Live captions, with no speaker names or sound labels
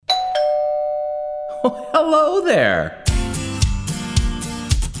Oh, hello there.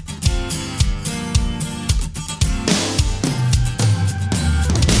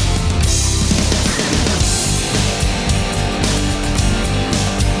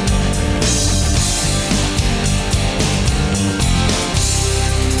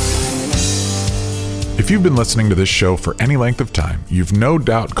 If you've been listening to this show for any length of time, you've no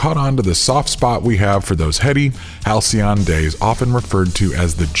doubt caught on to the soft spot we have for those heady, halcyon days often referred to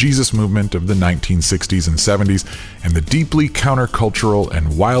as the Jesus movement of the 1960s and 70s, and the deeply countercultural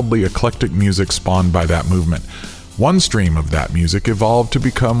and wildly eclectic music spawned by that movement. One stream of that music evolved to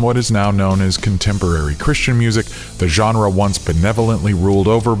become what is now known as contemporary Christian music, the genre once benevolently ruled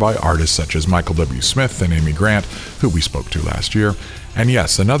over by artists such as Michael W. Smith and Amy Grant, who we spoke to last year. And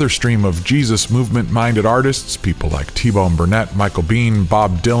yes, another stream of Jesus movement-minded artists, people like T-Bone Burnett, Michael Bean,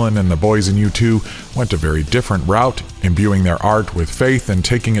 Bob Dylan, and the Boys in U2, went a very different route, imbuing their art with faith and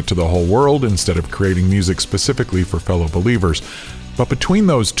taking it to the whole world instead of creating music specifically for fellow believers. But between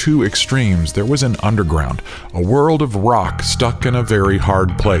those two extremes, there was an underground, a world of rock stuck in a very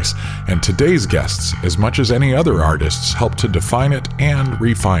hard place, and today's guests, as much as any other artists, helped to define it and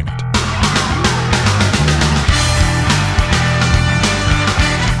refine it.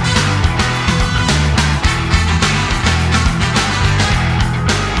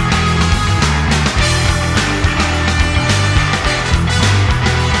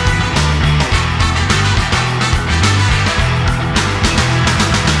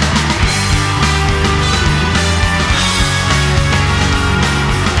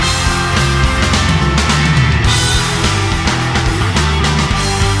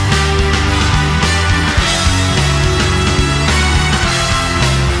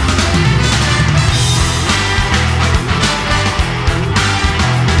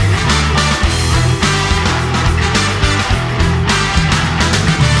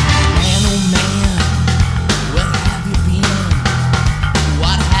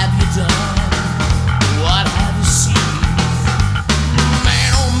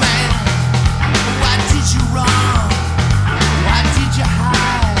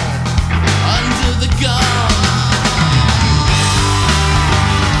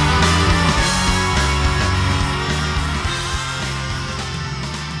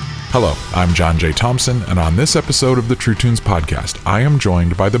 Hello, I'm John J. Thompson, and on this episode of the True Tunes podcast, I am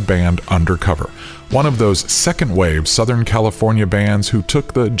joined by the band Undercover, one of those second-wave Southern California bands who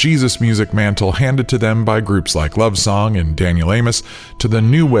took the Jesus music mantle handed to them by groups like Love Song and Daniel Amos to the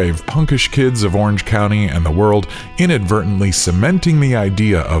new-wave punkish kids of Orange County and the world, inadvertently cementing the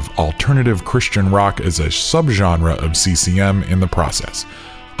idea of alternative Christian rock as a subgenre of CCM in the process.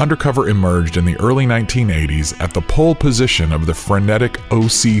 Undercover emerged in the early 1980s at the pole position of the frenetic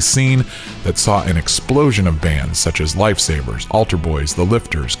OC scene that saw an explosion of bands such as Lifesavers, Altar Boys, The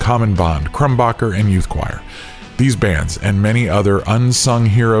Lifters, Common Bond, Crumbacher, and Youth Choir. These bands and many other unsung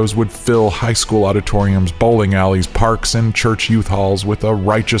heroes would fill high school auditoriums, bowling alleys, parks, and church youth halls with a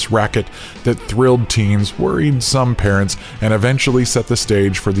righteous racket that thrilled teens, worried some parents, and eventually set the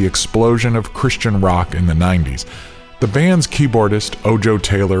stage for the explosion of Christian rock in the 90s. The band's keyboardist, Ojo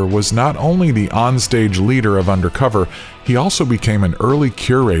Taylor, was not only the onstage leader of Undercover, he also became an early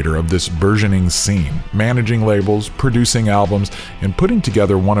curator of this burgeoning scene, managing labels, producing albums, and putting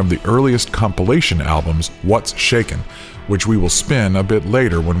together one of the earliest compilation albums, What's Shakin', which we will spin a bit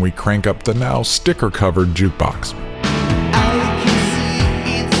later when we crank up the now sticker-covered jukebox.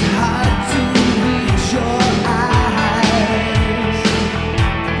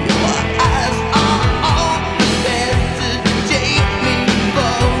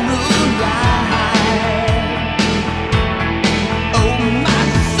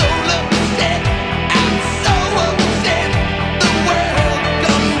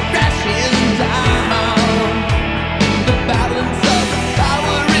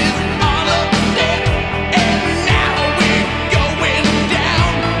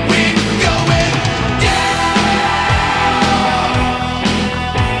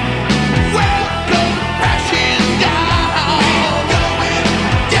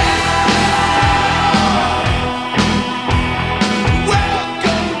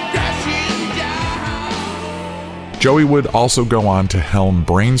 Joey would also go on to helm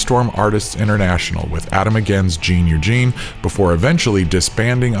Brainstorm Artists International with Adam Again's Gene Eugene before eventually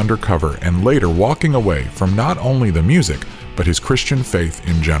disbanding Undercover and later walking away from not only the music, but his Christian faith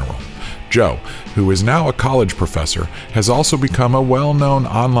in general. Joe, who is now a college professor, has also become a well-known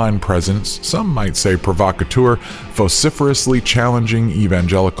online presence, some might say provocateur, vociferously challenging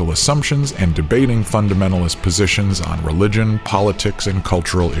evangelical assumptions and debating fundamentalist positions on religion, politics, and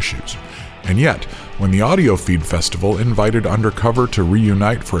cultural issues. And yet, when the Audiofeed Festival invited Undercover to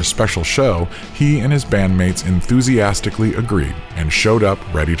reunite for a special show, he and his bandmates enthusiastically agreed and showed up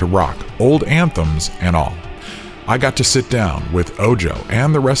ready to rock, old anthems and all. I got to sit down with Ojo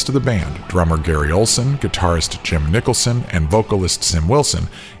and the rest of the band, drummer Gary Olson, guitarist Jim Nicholson, and vocalist Sim Wilson,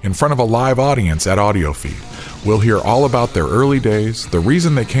 in front of a live audience at Audiofeed. We'll hear all about their early days, the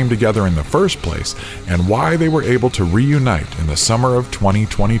reason they came together in the first place, and why they were able to reunite in the summer of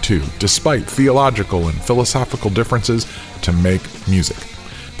 2022, despite theological and philosophical differences, to make music.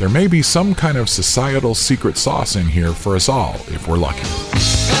 There may be some kind of societal secret sauce in here for us all, if we're lucky.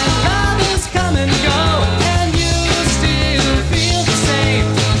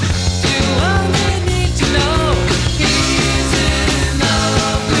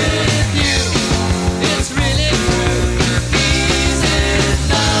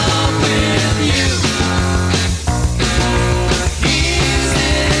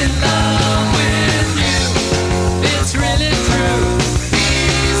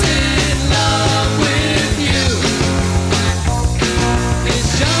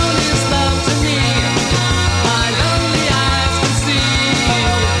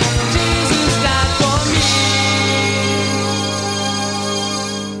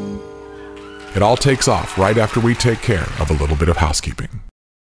 It all takes off right after we take care of a little bit of housekeeping.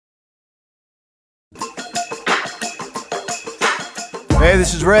 Hey,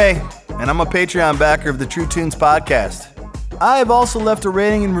 this is Ray, and I'm a Patreon backer of the True Tunes podcast. I have also left a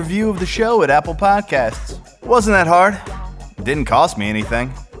rating and review of the show at Apple Podcasts. Wasn't that hard? It didn't cost me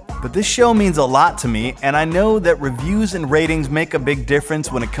anything. But this show means a lot to me, and I know that reviews and ratings make a big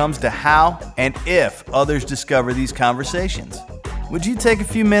difference when it comes to how and if others discover these conversations. Would you take a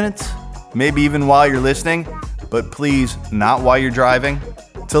few minutes, maybe even while you're listening, but please not while you're driving,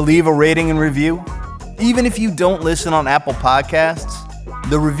 to leave a rating and review? Even if you don't listen on Apple Podcasts,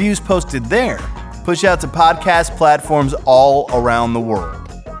 the reviews posted there push out to podcast platforms all around the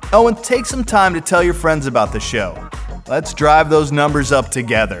world. Oh, and take some time to tell your friends about the show. Let's drive those numbers up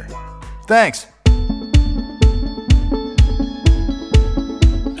together. Thanks.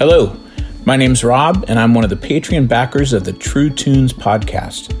 Hello, my name's Rob, and I'm one of the Patreon backers of the True Tunes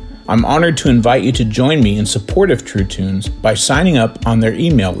podcast. I'm honored to invite you to join me in support of True Tunes by signing up on their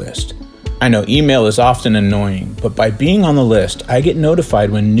email list. I know email is often annoying, but by being on the list, I get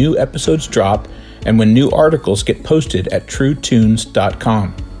notified when new episodes drop and when new articles get posted at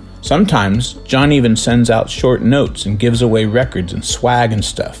truetunes.com. Sometimes, John even sends out short notes and gives away records and swag and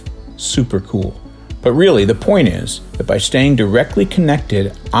stuff. Super cool. But really, the point is that by staying directly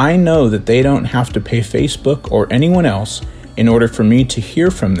connected, I know that they don't have to pay Facebook or anyone else in order for me to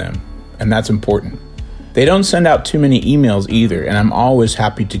hear from them, and that's important. They don't send out too many emails either, and I'm always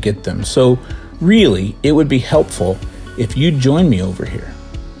happy to get them. So really, it would be helpful if you join me over here.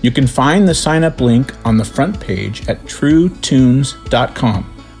 You can find the sign-up link on the front page at truetunes.com.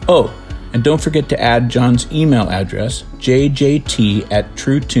 Oh, and don't forget to add John's email address,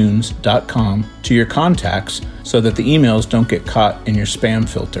 jjt@truetunes.com, to your contacts so that the emails don't get caught in your spam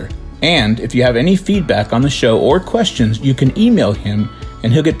filter. And if you have any feedback on the show or questions, you can email him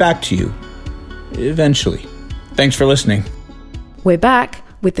and he'll get back to you. Eventually. Thanks for listening. We're back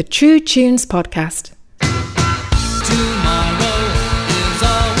with the True Tunes podcast. Tomorrow is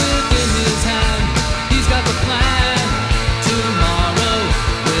all within his hand. He's got the plan. Tomorrow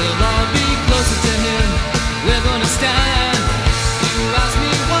we'll all be closer to him. We're gonna stand. You ask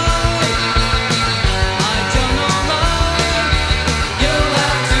me why, I don't know why. You'll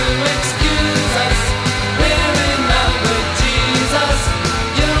have to excuse us. We're in love with Jesus.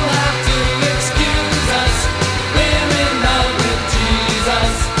 You'll have to excuse us. We're in love with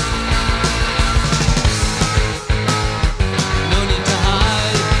Jesus. No need to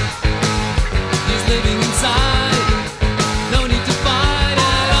hide. He's living inside. No need to fight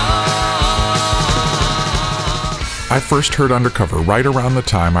at all. I first heard Undercover right around the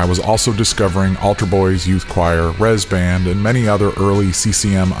time I was also discovering Altar Boys, Youth Choir, Res Band, and many other early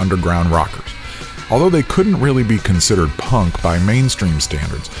CCM underground rockers. Although they couldn't really be considered punk by mainstream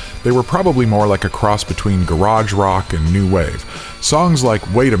standards, they were probably more like a cross between garage rock and new wave. Songs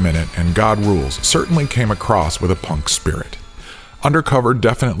like Wait a Minute and God Rules certainly came across with a punk spirit. Undercover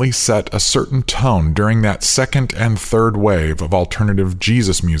definitely set a certain tone during that second and third wave of alternative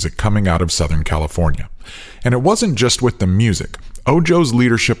Jesus music coming out of Southern California. And it wasn't just with the music. Ojo's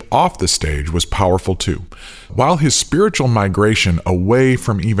leadership off the stage was powerful too. While his spiritual migration away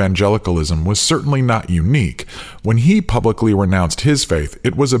from evangelicalism was certainly not unique, when he publicly renounced his faith,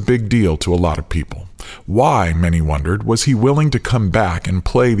 it was a big deal to a lot of people. Why, many wondered, was he willing to come back and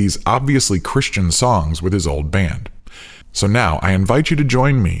play these obviously Christian songs with his old band? So now I invite you to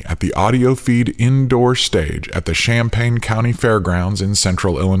join me at the Audio Feed indoor stage at the Champaign County Fairgrounds in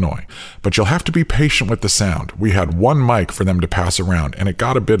central Illinois. But you'll have to be patient with the sound. We had one mic for them to pass around, and it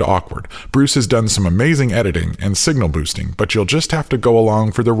got a bit awkward. Bruce has done some amazing editing and signal boosting, but you'll just have to go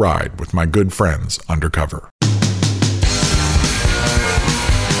along for the ride with my good friends Undercover.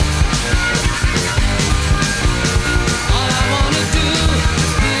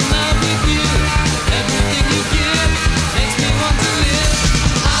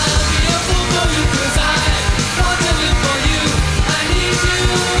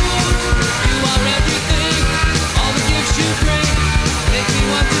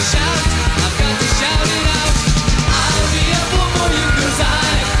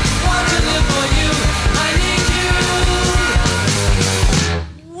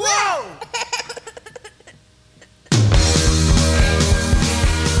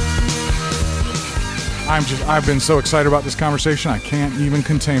 I've been so excited about this conversation, I can't even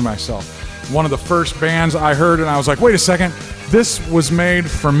contain myself. One of the first bands I heard, and I was like, wait a second, this was made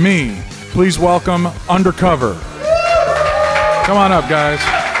for me. Please welcome Undercover. Come on up, guys.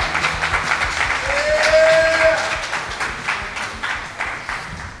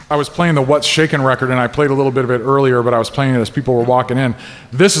 I was playing the What's Shakin' record, and I played a little bit of it earlier, but I was playing it as people were walking in.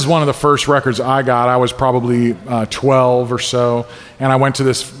 This is one of the first records I got. I was probably 12 or so, and I went to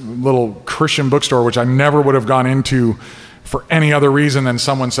this little Christian bookstore, which I never would have gone into for any other reason than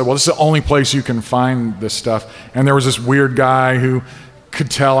someone said, well, this is the only place you can find this stuff. And there was this weird guy who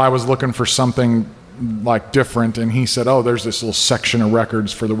could tell I was looking for something like different, and he said, oh, there's this little section of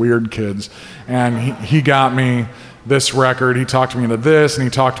records for the weird kids. And he got me this record. He talked me into this, and he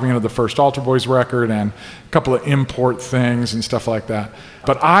talked me into the first Altar Boys record and a couple of import things and stuff like that.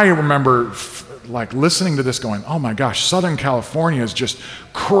 But I remember like listening to this going, oh my gosh, Southern California is just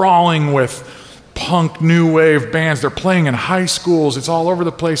crawling with punk new wave bands. They're playing in high schools. It's all over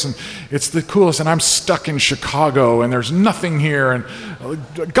the place, and it's the coolest. And I'm stuck in Chicago, and there's nothing here.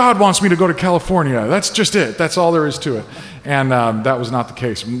 And God wants me to go to California. That's just it. That's all there is to it. And that was not the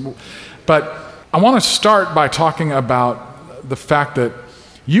case. But I want to start by talking about the fact that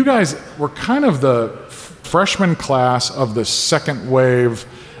you guys were kind of the freshman class of the second wave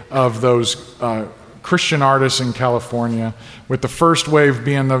of those Christian artists in California, with the first wave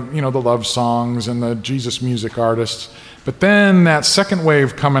being the love songs and the Jesus music artists. But then that second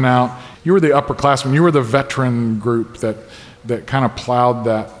wave coming out, you were the upperclassmen, you were the veteran group that kind of plowed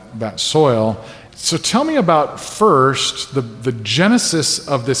that soil. So tell me about first the genesis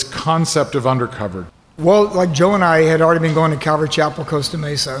of this concept of Undercover. Well, like Joe and I had already been going to Calvary Chapel, Costa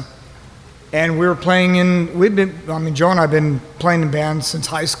Mesa, and we were playing Joe and I have been playing in bands since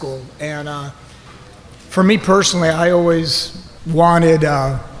high school. And for me personally, I always wanted,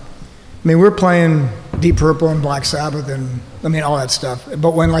 we were playing Deep Purple and Black Sabbath and all that stuff.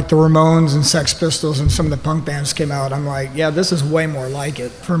 But when like the Ramones and Sex Pistols and some of the punk bands came out, I'm like, yeah, this is way more like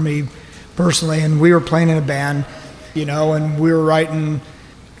it for me personally. And we were playing in a band, and we were writing,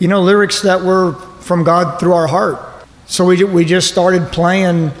 lyrics that were from God through our heart. So we just started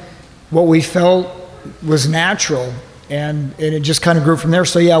playing what we felt was natural, and it just kind of grew from there.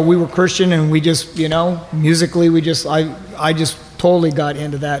 So yeah, we were Christian, and we just, musically, I just totally got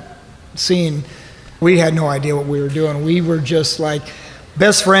into that scene. We had no idea what we were doing. We were just like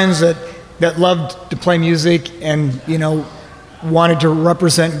best friends that loved to play music and, wanted to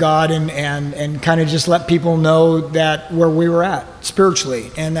represent God and kind of just let people know that where we were at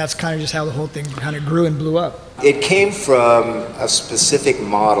spiritually. And that's kind of just how the whole thing kind of grew and blew up. It came from a specific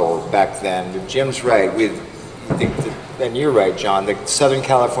model back then. Jim's right. And you're right, John. The Southern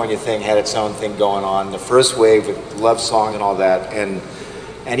California thing had its own thing going on. The first wave with Love Song and all that.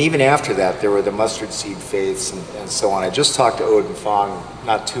 And even after that, there were the Mustard Seed Faiths and so on. I just talked to Odin Fong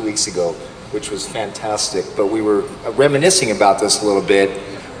not 2 weeks ago, which was fantastic. But we were reminiscing about this a little bit.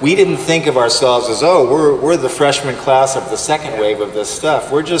 We didn't think of ourselves as, we're the freshman class of the second wave of this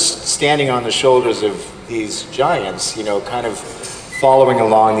stuff. We're just standing on the shoulders of these giants, kind of following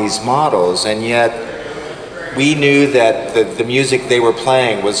along these models. And yet we knew that the music they were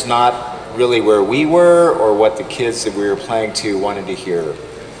playing was not really where we were or what the kids that we were playing to wanted to hear.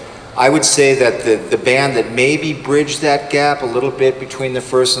 I would say that the band that maybe bridged that gap a little bit between the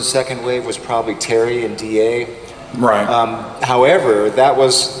first and second wave was probably Terry and DA. Right. However,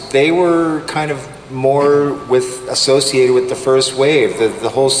 they were kind of more associated with the first wave. The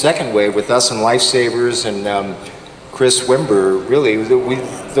whole second wave with us and Lifesavers and Chris Wimber, really,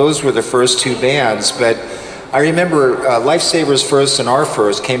 those were the first two bands. But I remember Lifesavers first and our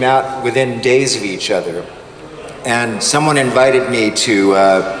first came out within days of each other. And someone invited me to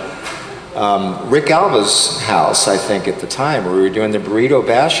Rick Alba's house, I think, at the time, where we were doing the Burrito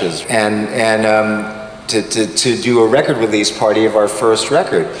Bashes, and to do a record release party of our first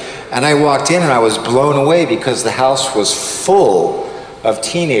record. And I walked in and I was blown away because the house was full of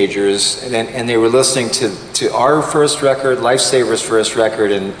teenagers, and they were listening to our first record, Lifesaver's first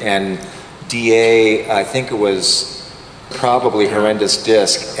record, and DA, I think it was probably Horrendous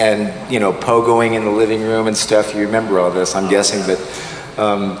Disc, and pogoing in the living room and stuff. You remember all this, I'm guessing, but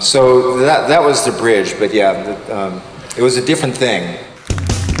so that was the bridge. But yeah, it was a different thing.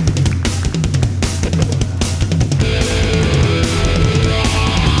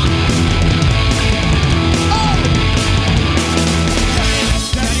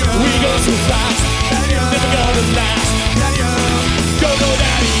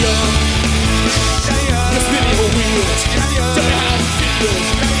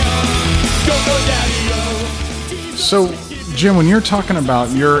 So, Jim, when you're talking about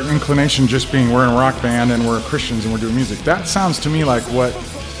your inclination just being we're in a rock band and we're Christians and we're doing music, that sounds to me like what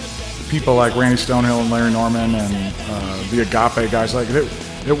people like Randy Stonehill and Larry Norman and the Agape guys, like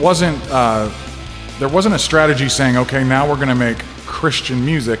it wasn't, there wasn't a strategy saying, okay, now we're going to make Christian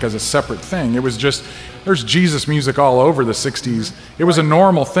music as a separate thing. It was just, there's Jesus music all over the 60s. It was a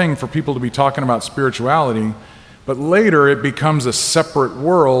normal thing for people to be talking about spirituality. But later it becomes a separate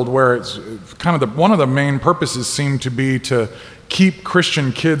world where it's kind of one of the main purposes seemed to be to keep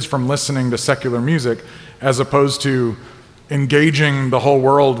Christian kids from listening to secular music, as opposed to engaging the whole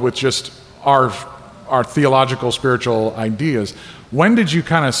world with just our theological, spiritual ideas. When did you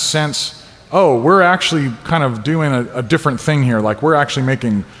kind of sense, oh, we're actually kind of doing a different thing here, like we're actually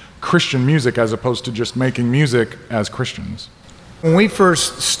making Christian music as opposed to just making music as Christians? When we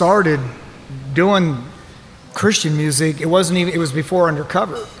first started doing Christian music, it was before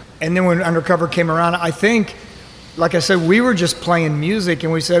Undercover. And then when Undercover came around, I think, like I said, we were just playing music,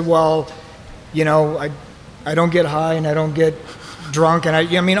 and we said, well, I don't get high and I don't get drunk, and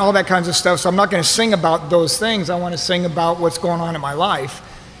I mean all that kinds of stuff, so I'm not going to sing about those things. I want to sing about what's going on in my life.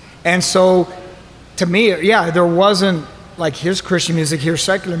 And so to me, yeah, there wasn't like here's Christian music, here's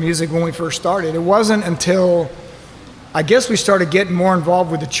secular music when we first started. It wasn't until I guess we started getting more involved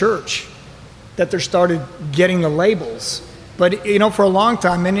with the church that they started getting the labels. But for a long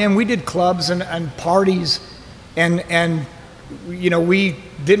time, and we did clubs and parties, and we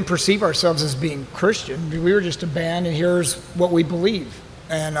didn't perceive ourselves as being Christian. We were just a band, and here's what we believe.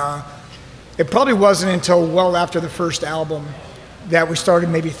 And it probably wasn't until well after the first album that we started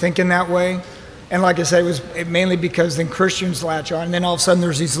maybe thinking that way. And like I said, it was mainly because then Christians latch on, and then all of a sudden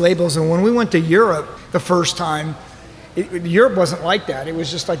there's these labels. And when we went to Europe the first time, Europe wasn't like that. It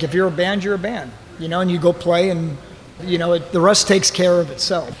was just like, if you're a band, you're a band, and you go play, and the rest takes care of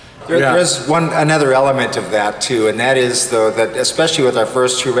itself. There's another element of that too, and that is though that especially with our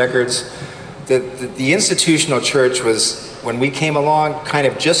first two records, the institutional church was, when we came along, kind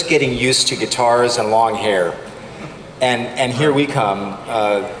of just getting used to guitars and long hair, and here we come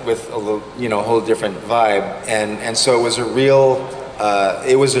with a little, whole different vibe, and so it was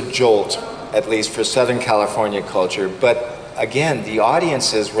it was a jolt, at least for Southern California culture. But again, the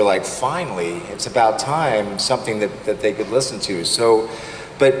audiences were like, finally, it's about time, something that they could listen to. So,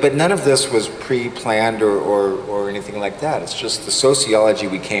 but none of this was pre-planned or anything like that. It's just the sociology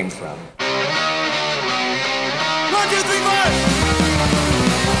we came from. 1, 2, 3, 4!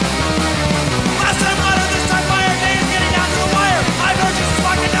 Last time water, this time fire, day is getting down to the wire. I've heard you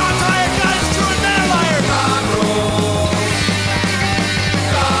fucking now I'm tired, God is true and man a liar. God rules.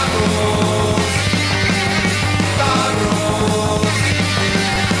 God rules. God rules.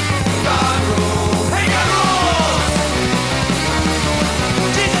 God rules. Hey, God rules!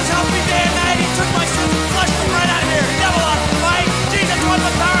 Jesus helped me day and night. He took my sins and flushed them right out of here. Devil off the fight. Jesus won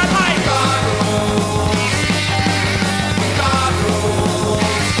the power and might. God rules. God rules.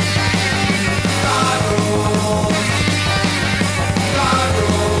 God rules. God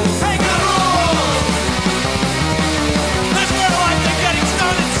rules. Hey, God rules! This world of life is getting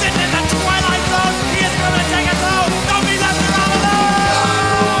stoned and sitting in the twilight zone. He is going to take us home. Don't be left around alone.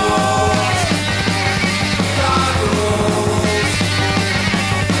 God rules.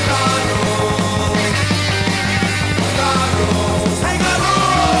 God rules. God rules. Hey, God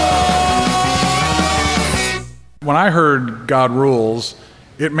rules. When I heard God Rules,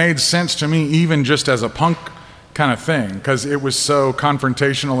 it made sense to me even just as a punk kind of thing, because it was so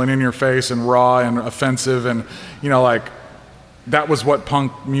confrontational and in your face and raw and offensive, and that was what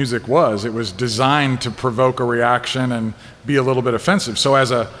punk music was. It was designed to provoke a reaction and be a little bit offensive. So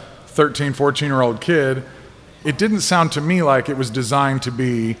as a 13, 14-year-old kid, it didn't sound to me like it was designed to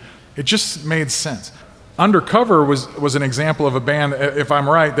be, it just made sense. Undercover was an example of a band, if I'm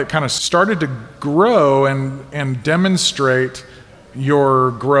right, that kind of started to grow and demonstrate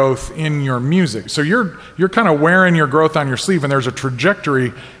your growth in your music. So you're kind of wearing your growth on your sleeve, and there's a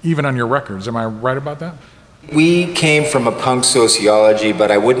trajectory even on your records. Am I right about that? We came from a punk sociology, but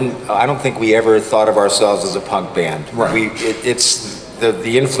I don't think we ever thought of ourselves as a punk band. Right. It's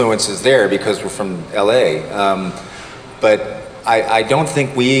the influence is there because we're from LA. But I don't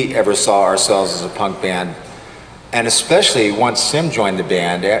think we ever saw ourselves as a punk band. And especially once Sim joined the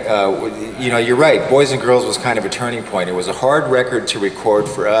band, you're right, Boys and Girls was kind of a turning point. It was a hard record to record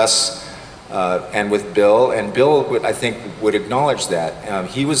for us and with Bill, and Bill, I think, would acknowledge that.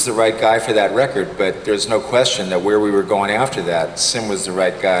 He was the right guy for that record, but there's no question that where we were going after that, Sim was the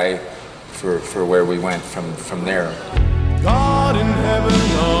right guy for where we went from there. God in heaven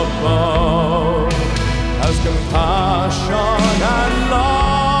above has compassion and love.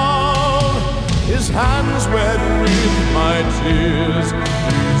 His hands wet with my tears.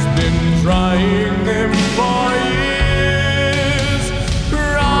 He's been drying them for years.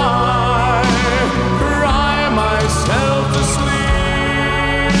 Cry myself to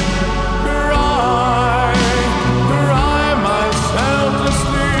sleep. Cry myself to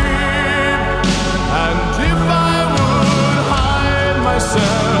sleep. And if I would hide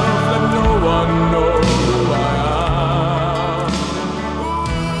myself, let no one know.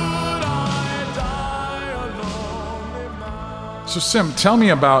 So Sim, tell me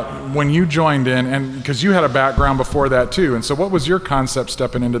about when you joined in, and because you had a background before that too, and so what was your concept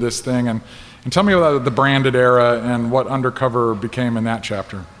stepping into this thing, and tell me about the Branded era and what Undercover became in that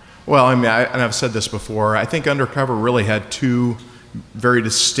chapter. Well, I mean, and I've said this before, I think Undercover really had two very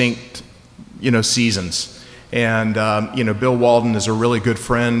distinct, seasons. And, Bill Walden is a really good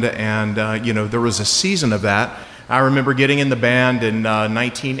friend, and, there was a season of that. I remember getting in the band in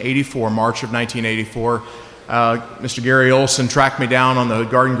 1984, March of 1984. Mr. Gary Olson tracked me down on the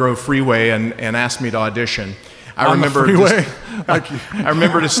Garden Grove Freeway and asked me to audition. I remember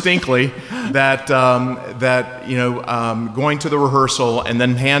distinctly that going to the rehearsal and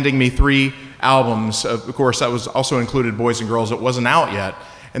then handing me 3 albums. Of course, that was also included Boys and Girls. It wasn't out yet,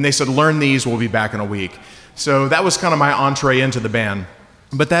 and they said, "Learn these. We'll be back in a week." So that was kind of my entree into the band.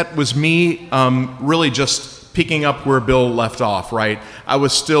 But that was me really just picking up where Bill left off, right? I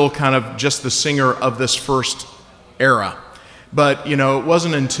was still kind of just the singer of this first era. But, it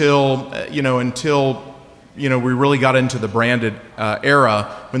wasn't until we really got into the Branded era,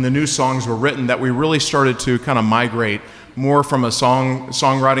 when the new songs were written, that we really started to kind of migrate more from a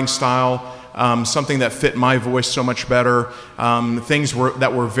songwriting style, something that fit my voice so much better, things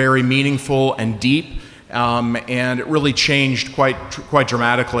that were very meaningful and deep. And it really changed quite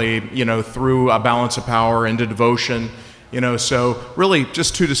dramatically, through A Balance of Power into Devotion, so really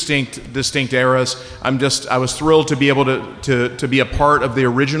just two distinct eras. I was thrilled to be able to be a part of the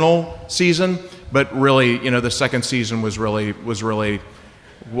original season, but really, the second season was really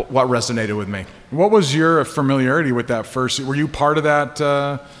what resonated with me. What was your familiarity with that first? Were you part of that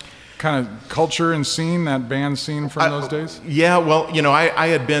kind of culture and scene, that band scene from those days? Yeah, well, I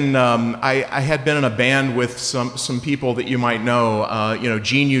had been I had been in a band with some people that you might know,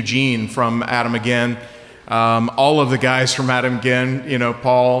 Gene Eugene from Adam Again, all of the guys from Adam Again,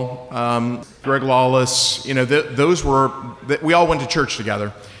 Paul, Greg Lawless, we all went to church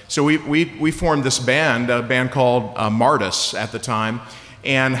together. So we formed this band, a band called Martis at the time,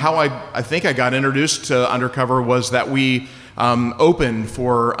 and how I think I got introduced to Undercover was that we opened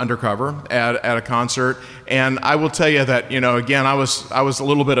for Undercover at a concert, and I will tell you that again I was a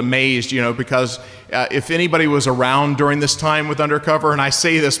little bit amazed, because if anybody was around during this time with Undercover, and I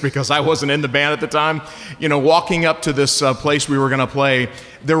say this because I wasn't in the band at the time, walking up to this place we were going to play,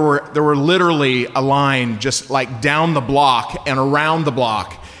 there were literally a line just like down the block and around the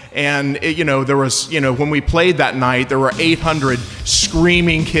block. And there was, when we played that night, there were 800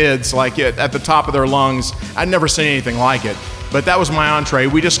 screaming kids like at the top of their lungs. I'd never seen anything like it. But that was my entree.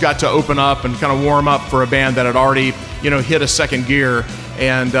 We just got to open up and kind of warm up for a band that had already, hit a second gear.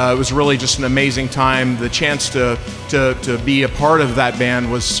 And it was really just an amazing time. The chance to be a part of that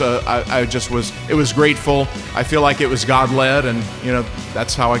band was, it was grateful. I feel like it was God-led, and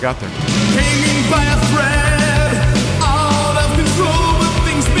that's how I got there. Hanging by a thread, out of control.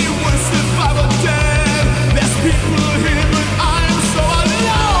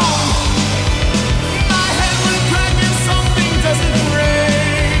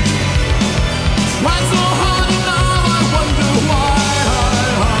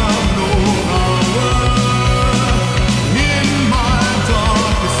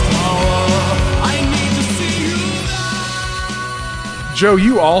 Joe,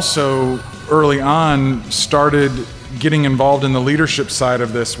 you also early on started getting involved in the leadership side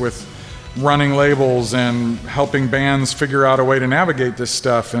of this with running labels and helping bands figure out a way to navigate this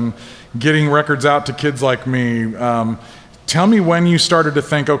stuff and getting records out to kids like me. Tell me when you started to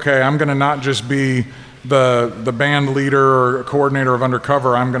think, okay, I'm going to not just be the band leader or coordinator of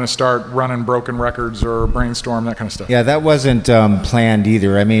Undercover, I'm going to start running Broken Records or Brainstorm, that kind of stuff. Yeah, that wasn't planned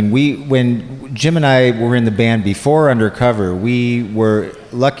either. I mean, when Jim and I were in the band before Undercover, we were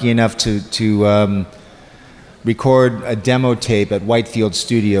lucky enough to record a demo tape at Whitefield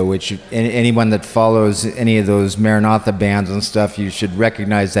Studio, which anyone that follows any of those Maranatha bands and stuff, you should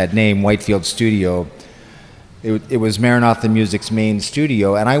recognize that name, Whitefield Studio. It was Maranatha Music's main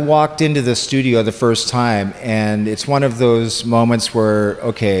studio, and I walked into the studio the first time, and it's one of those moments where,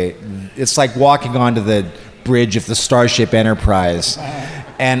 okay, it's like walking onto the bridge of the Starship Enterprise,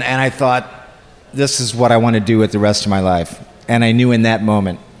 and I thought, this is what I want to do with the rest of my life, and I knew in that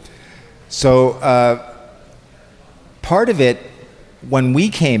moment. So part of it, when we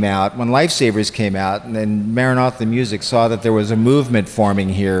came out, when Lifesavers came out, and then Maranatha Music saw that there was a movement forming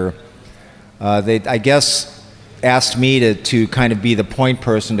here, they, I guess, asked me to kind of be the point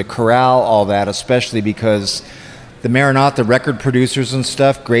person to corral all that, especially because the Maranatha record producers and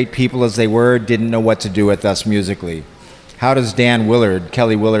stuff, great people as they were, didn't know what to do with us musically. How does Dan Willard,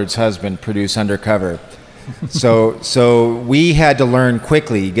 Kelly Willard's husband, produce Undercover? So we had to learn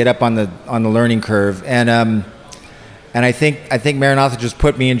quickly, get up on the learning curve, and I think Maranatha just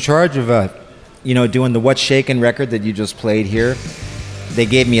put me in charge of doing the What's Shakin' record that you just played here. They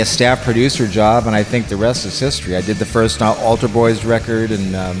gave me a staff producer job, and I think the rest is history. I did the first Altar Boys record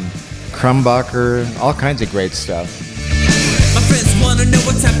and Krumbacher, all kinds of great stuff. My friends wanna know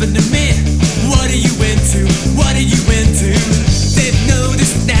what's happened to me. What are you into? What are you into? They've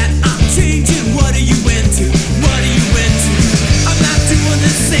noticed that I'm changing. What are you into? What are you into? I'm not doing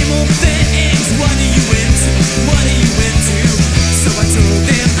the same old things. What are you into? What are you into? So I told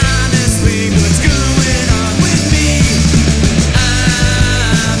them honestly what's going on with me.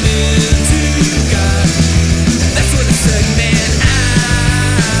 I'm into God. That's what I said, man.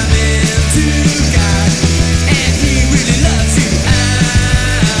 I'm into God. And He really loves you.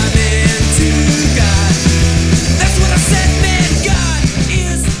 I'm into God. That's what I said, man. God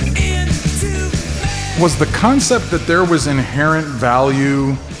is into me. Was the concept that there was inherent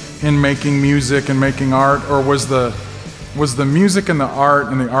value in making music and making art, or was the music and the art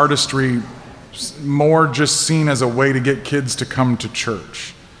and the artistry more just seen as a way to get kids to come to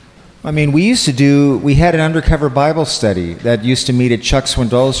church? I mean, we had an Undercover Bible study that used to meet at Chuck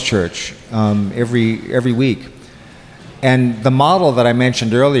Swindoll's church every week. And the model that I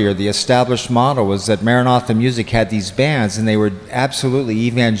mentioned earlier, the established model, was that Maranatha Music had these bands, and they were absolutely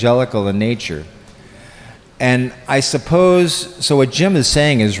evangelical in nature. And I suppose, so what Jim is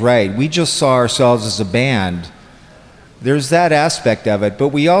saying is right. We just saw ourselves as a band. There's that aspect of it, but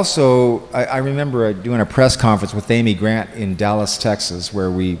we also, I remember doing a press conference with Amy Grant in Dallas, Texas, where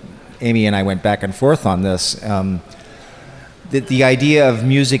Amy and I went back and forth on this. The idea of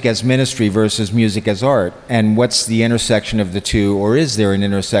music as ministry versus music as art, and what's the intersection of the two, or is there an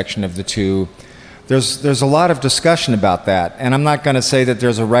intersection of the two? There's a lot of discussion about that, and I'm not going to say that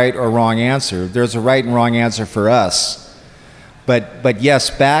there's a right or wrong answer. There's a right and wrong answer for us. But yes,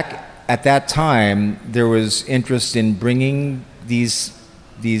 back at that time, there was interest in bringing these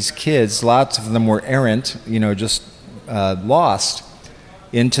kids, lots of them were errant, just lost,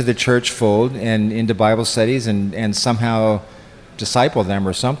 into the church fold and into Bible studies and somehow disciple them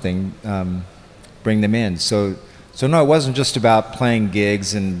or something, bring them in. So no, it wasn't just about playing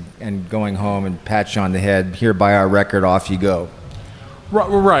gigs and going home and pat you on the head, here, buy our record, off you go.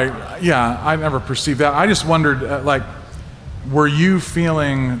 Right, yeah, I never perceived that. I just wondered, were you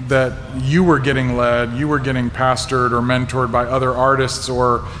feeling that you were getting led, you were getting pastored or mentored by other artists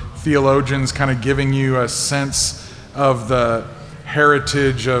or theologians kind of giving you a sense of the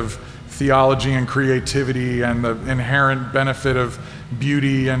heritage of theology and creativity and the inherent benefit of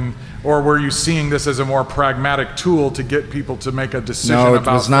beauty, or were you seeing this as a more pragmatic tool to get people to make a decision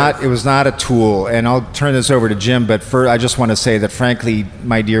about faith? It was not a tool, and I'll turn this over to Jim, but I just want to say that frankly,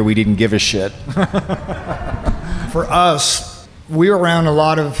 my dear, we didn't give a shit. For us, we were around a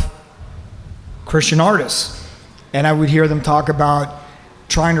lot of Christian artists, and I would hear them talk about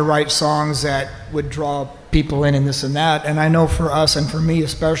trying to write songs that would draw people in and this and that. And I know for us, and for me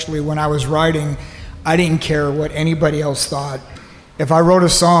especially, when I was writing, I didn't care what anybody else thought. If I wrote a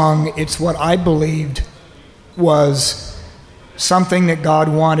song, it's what I believed was something that God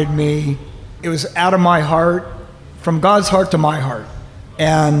wanted me. It was out of my heart, from God's heart to my heart.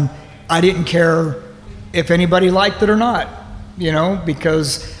 And I didn't care if anybody liked it or not.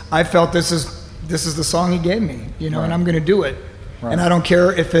 because I felt this is the song he gave me, and I'm going to do it. Right. And I don't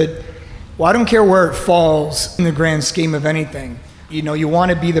care I don't care where it falls in the grand scheme of anything. You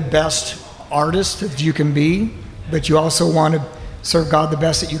want to be the best artist that you can be, but you also want to serve God the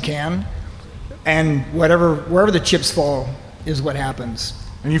best that you can. And wherever the chips fall is what happens.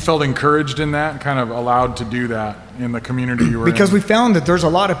 And you felt encouraged in that, kind of allowed to do that in the community you were in? Because we found that there's a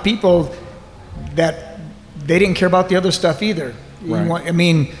lot of people that they didn't care about the other stuff either.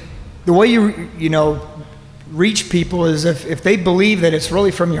 Right. The way you reach people is if they believe that it's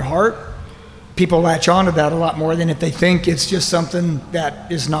really from your heart, people latch onto that a lot more than if they think it's just something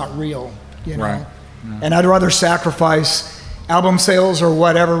that is not real. Right. Yeah. And I'd rather sacrifice album sales or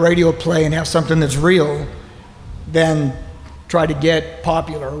whatever, radio play, and have something that's real than try to get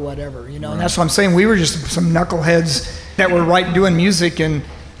popular or whatever, Right. And that's what I'm saying. We were just some knuckleheads that were doing music, and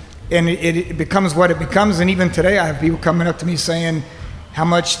it becomes what it becomes. And even today, I have people coming up to me saying how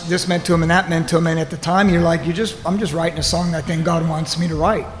much this meant to them and that meant to them. And at the time, you're like, I'm just writing a song that I think God wants me to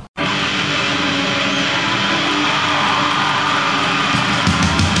write.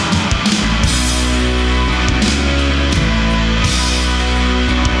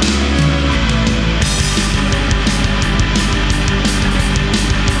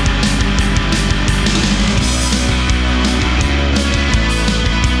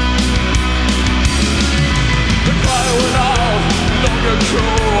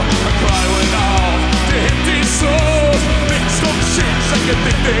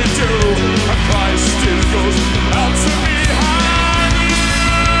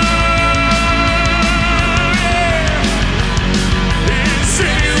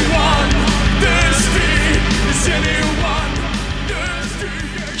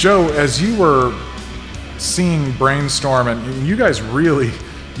 Joe, as you were seeing Brainstorm, and you guys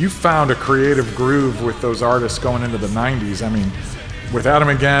you found a creative groove with those artists going into the 90s. With Adam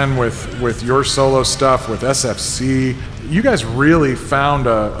Again, with your solo stuff, with SFC, you guys really found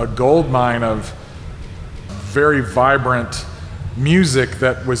a gold mine of very vibrant music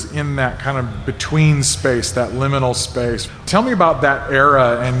that was in that kind of between space, that liminal space. Tell me about that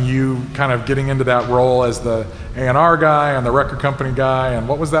era and you kind of getting into that role as the A&R guy and the record company guy, and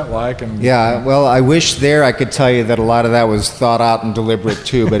what was that like? Yeah, well, I wish I could tell you that a lot of that was thought out and deliberate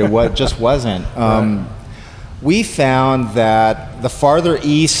too, but it just wasn't. Right. We found that the farther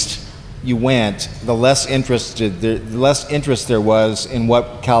east you went, the less interest there was in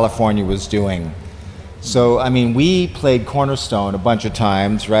what California was doing. So, we played Cornerstone a bunch of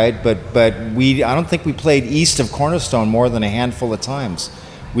times, right? But I don't think we played east of Cornerstone more than a handful of times.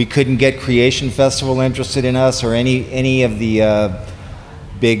 We couldn't get Creation Festival interested in us or any of the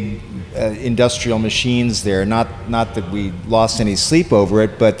big industrial machines there. Not that we lost any sleep over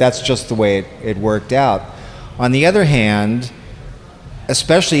it, but that's just the way it worked out. On the other hand,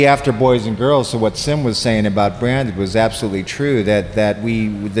 especially after Boys and Girls, so what Sim was saying about Branded was absolutely true, that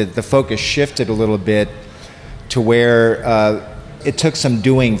the focus shifted a little bit to where it took some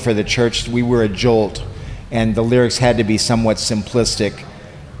doing for the church. We were a jolt, and the lyrics had to be somewhat simplistic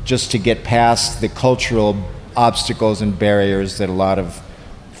just to get past the cultural obstacles and barriers that a lot of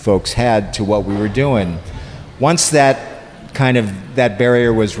folks had to what we were doing. Once that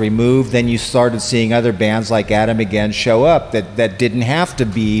barrier was removed, then you started seeing other bands like Adam Again show up that didn't have to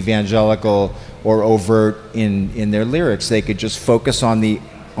be evangelical or overt in their lyrics. They could just focus on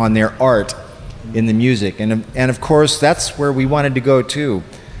their art in the music. And of course, that's where we wanted to go too.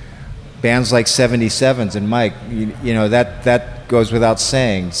 Bands like 77s and Mike, that goes without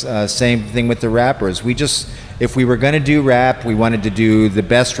saying. Same thing with the rappers. If we were going to do rap, we wanted to do the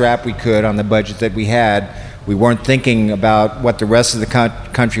best rap we could on the budget that we had. We weren't thinking about what the rest of the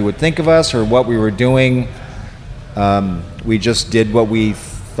country would think of us or what we were doing. We just did what we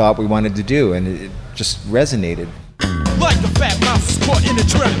thought we wanted to do, and it just resonated. Like a fat mouse is caught in a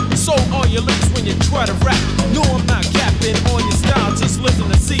trap. So are your lips when you try to rap. No, I'm not capping on your style. Just listen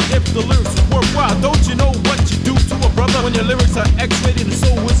to see if the lyrics is worthwhile. Don't you know what you do to a brother when your lyrics are X-rated and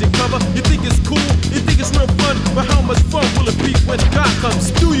so is it clever? You think it's cool, you think it's real fun, but how much fun will it be when God comes?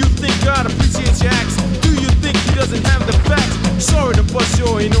 Do you think God appreciates your acts? Do you think He doesn't have the facts? Sorry to bust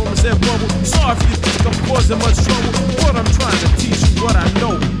your enormous head bubble. Sorry if you think I'm causing much trouble, but I'm trying to teach you what I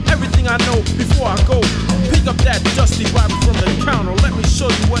know. Everything I know before I go. Pick up that dusty Bible from the counter. Let me show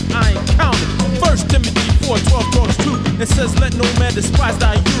you what I encountered. 1 Timothy 4:12 talks true. It says, let no man despise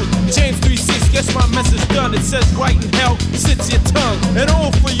thy youth. James 3:6 gets my message done. It says, right in hell sits your tongue. And all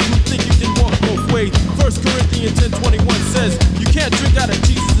for you who think you can walk both ways. 1 Corinthians 10:21 says, you can't drink out of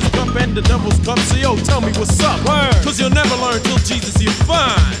Jesus' cup and the devil's cup. So yo, tell me what's up. Word. Cause you'll never learn till Jesus you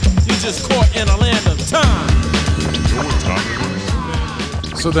find. You're just caught in a land of time. You know what time it is?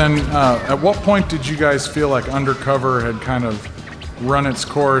 So then, at what point did you guys feel like Undercover had kind of run its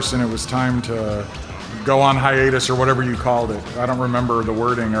course and it was time to go on hiatus or whatever you called it? I don't remember the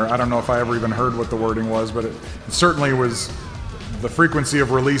wording, or I don't know if I ever even heard what the wording was, but it certainly was, the frequency of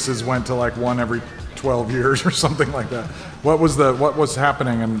releases went to like one every 12 years or something like that. What was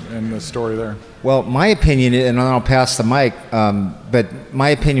happening in the story there? Well, my opinion, and then I'll pass the mic, but my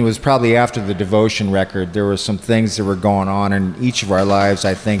opinion was probably after the Devotion record. There were some things that were going on in each of our lives.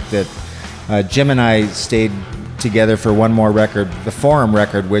 I think that Jim and I stayed together for one more record, the Forum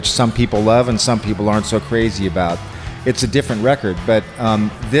record, which some people love and some people aren't so crazy about. It's a different record, but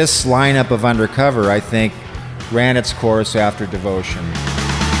this lineup of Undercover, I think, ran its course after Devotion.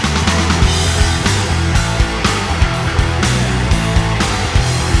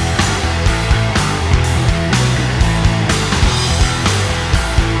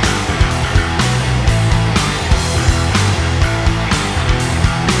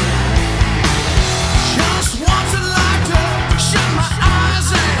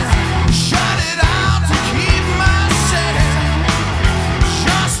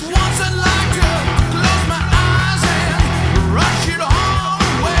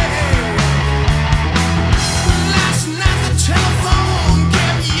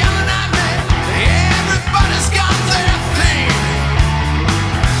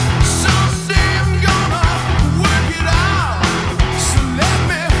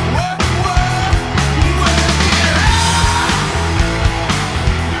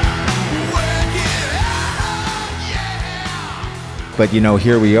 But, you know,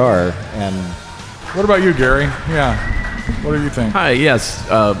 here we are. And what about you, Gary? Yeah. What do you think? Hi, yes.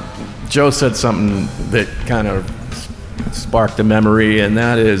 Joe said something that kind of sparked a memory, and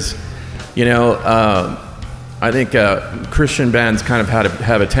that is, you know, I think Christian bands kind of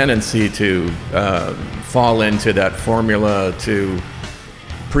have a tendency to fall into that formula to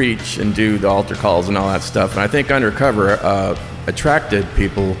preach and do the altar calls and all that stuff. And I think Undercover attracted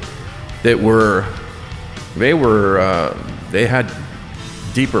people that they had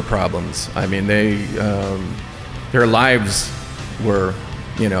deeper problems. I mean, their lives were,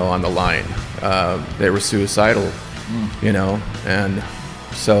 you know, on the line. They were suicidal, you know, and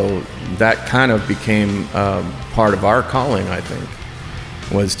so that kind of became part of our calling, I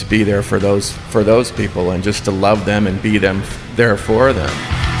think, was to be there for those people and just to love them and be there for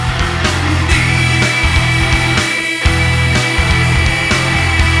them.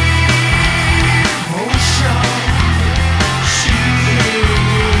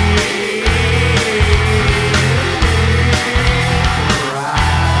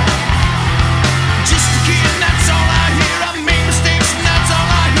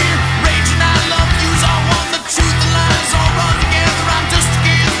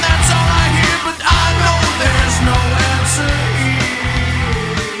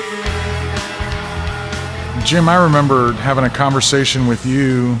 Jim, I remember having a conversation with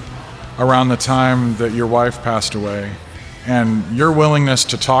you around the time that your wife passed away, and your willingness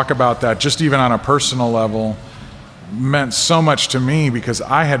to talk about that, just even on a personal level, meant so much to me because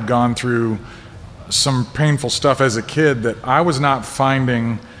I had gone through some painful stuff as a kid that I was not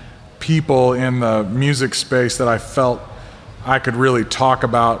finding people in the music space that I felt I could really talk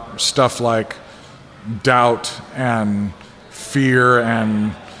about stuff like doubt and fear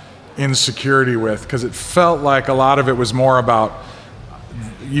and insecurity with, because it felt like a lot of it was more about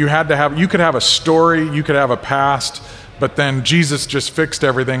you could have a story, you could have a past, but then Jesus just fixed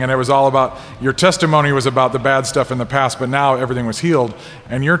everything, and it was all about, your testimony was about the bad stuff in the past, but now everything was healed.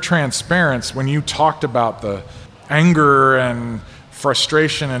 And your transparency, when you talked about the anger and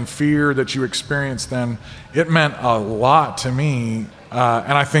frustration and fear that you experienced then, it meant a lot to me.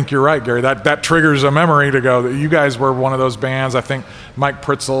 And I think you're right, Gary. That triggers a memory to go that you guys were one of those bands. I think Mike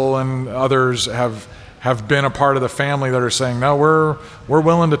Pritzel and others have been a part of the family that are saying, no, we're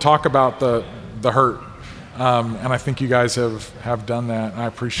willing to talk about the hurt. And I think you guys have done that. And I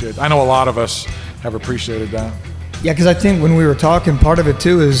appreciate it. I know a lot of us have appreciated that. Yeah, because I think when we were talking, part of it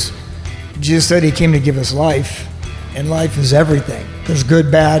too is Jesus said he came to give us life, and life is everything. There's good,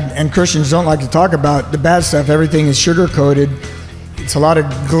 bad, and Christians don't like to talk about the bad stuff. Everything is sugar-coated. It's a lot of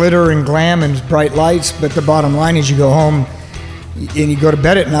glitter and glam and bright lights, but the bottom line is you go home and you go to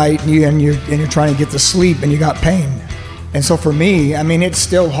bed at night and you're trying to get to sleep and you got pain. And so for me, I mean, it's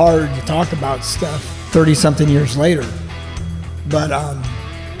still hard to talk about stuff 30-something years later, but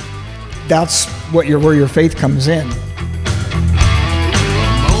that's where your faith comes in.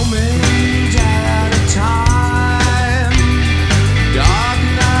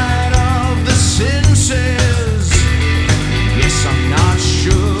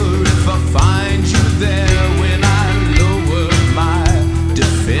 Find you there when I lower my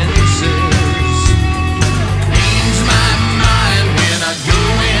defense.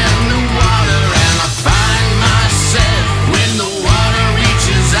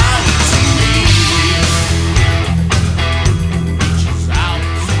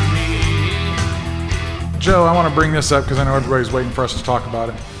 Joe, I want to bring this up because I know everybody's waiting for us to talk about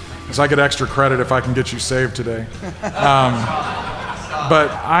it. So I get extra credit if I can get you saved today. But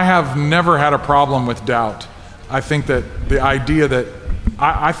I have never had a problem with doubt. I think that the idea that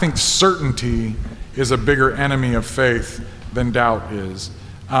I think certainty is a bigger enemy of faith than doubt is.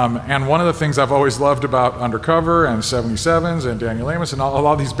 And one of the things I've always loved about Undercover and 77s and Daniel Amos and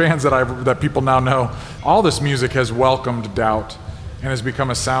all these bands that people now know, all this music has welcomed doubt and has become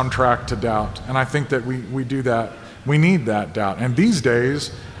a soundtrack to doubt. And I think that we do that. We need that doubt. And these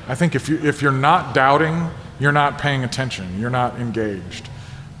days, I think if you're not doubting, you're not paying attention. You're not engaged.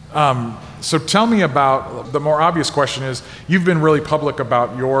 So tell me about, the more obvious question is, you've been really public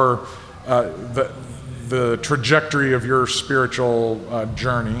about your the trajectory of your spiritual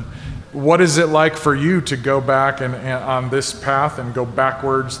journey. What is it like for you to go back and on this path and go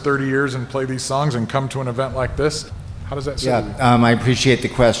backwards 30 years and play these songs and come to an event like this? How does that sit with you? I appreciate the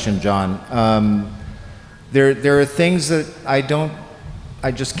question, John. There are things that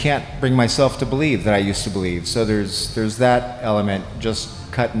I just can't bring myself to believe that I used to believe. So there's that element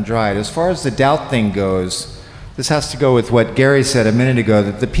just cut and dried. As far as the doubt thing goes, this has to go with what Gary said a minute ago,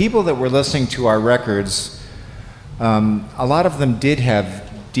 that the people that were listening to our records, a lot of them did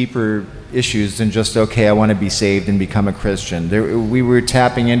have deeper issues than just, okay, I want to be saved and become a Christian. We were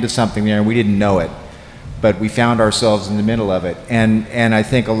tapping into something there and we didn't know it, but we found ourselves in the middle of it. And I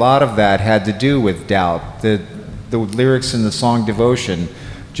think a lot of that had to do with doubt. The lyrics in the song Devotion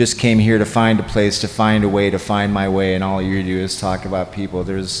just came here to find a place, to find a way, to find my way, and all you do is talk about people.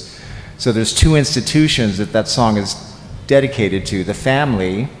 So there's two institutions that song is dedicated to, the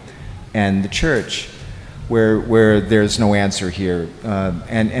family and the church, where there's no answer here.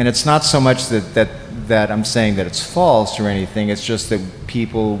 And it's not so much that I'm saying that it's false or anything, it's just that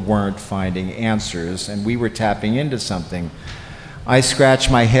people weren't finding answers and we were tapping into something. I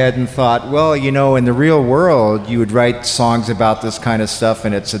scratched my head and thought, well, in the real world, you would write songs about this kind of stuff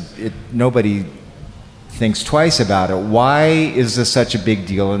and nobody thinks twice about it. Why is this such a big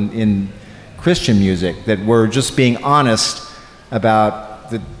deal in Christian music, that we're just being honest about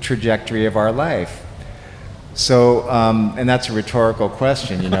the trajectory of our life? So, and that's a rhetorical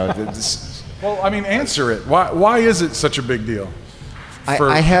question, Well, answer it. Why is it such a big deal?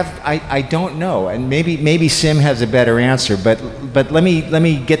 I don't know, and maybe Sim has a better answer, but let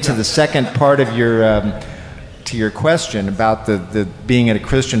me get to the second part of your question about the being at a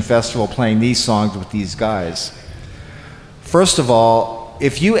Christian festival playing these songs with these guys. First of all,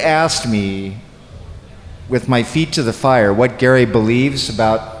 if you asked me with my feet to the fire what Gary believes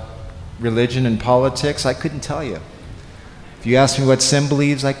about religion and politics, I couldn't tell you. If you asked me what Sim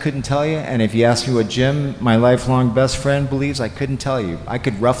believes, I couldn't tell you. And if you asked me what Jim, my lifelong best friend, believes, I couldn't tell you. I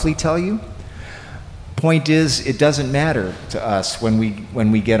could roughly tell you. Point is, it doesn't matter to us when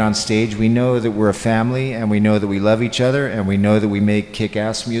we get on stage. We know that we're a family, and we know that we love each other, and we know that we make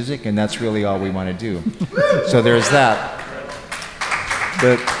kick-ass music, and that's really all we want to do. So there's that.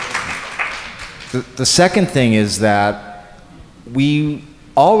 The second thing is that we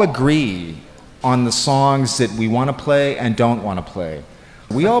all agree on the songs that we want to play and don't want to play.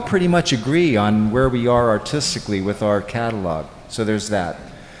 We all pretty much agree on where we are artistically with our catalog. So there's that.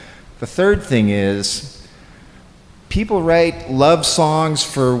 The third thing is, people write love songs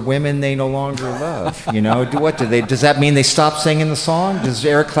for women they no longer love. Does that mean they stop singing the song? Does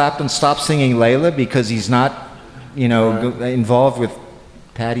Eric Clapton stop singing Layla because he's not, involved with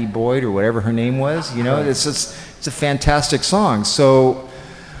Patty Boyd or whatever her name was? It's a fantastic song. So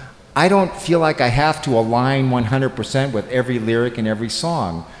I don't feel like I have to align 100% with every lyric in every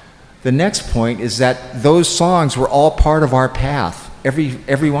song. The next point is that those songs were all part of our path,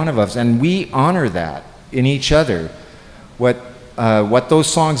 every one of us, and we honor that in each other. What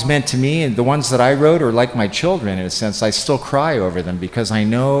those songs meant to me, and the ones that I wrote, are like my children in a sense. I still cry over them because I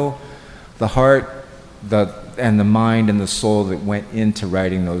know the heart, and the mind and the soul that went into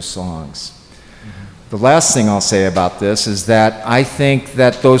writing those songs. The last thing I'll say about this is that I think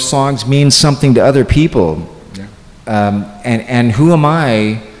that those songs mean something to other people. Yeah. And who am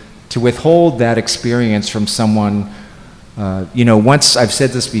I to withhold that experience from someone? Once, I've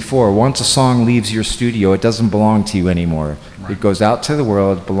said this before, once a song leaves your studio, it doesn't belong to you anymore. Right. It goes out to the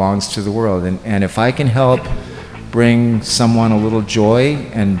world, belongs to the world. And if I can help bring someone a little joy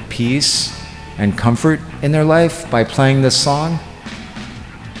and peace and comfort in their life by playing this song,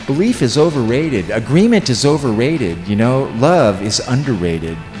 belief is overrated. Agreement is overrated. Love is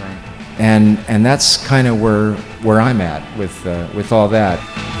underrated. Right. And that's kind of where I'm at with all that.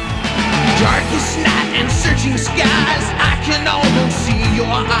 Darkest night and searching skies, I can almost see your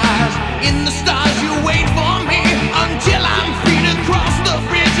eyes. In the stars you wait for me until I'm free to cross the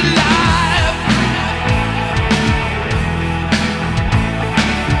bridge alive.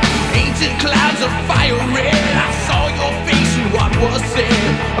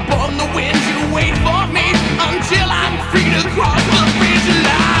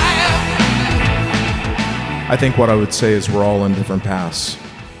 I think what I would say is we're all in different paths.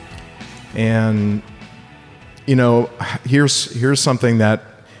 And, you know, here's something that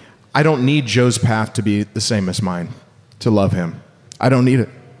I don't need Joe's path to be the same as mine, to love him. I don't need it.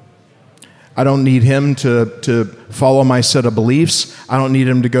 I don't need him to follow my set of beliefs. I don't need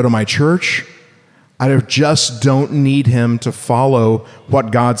him to go to my church. I just don't need him to follow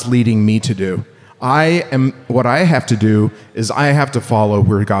what God's leading me to do. What I have to do is I have to follow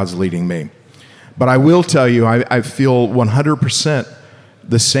where God's leading me. But I will tell you, I feel 100%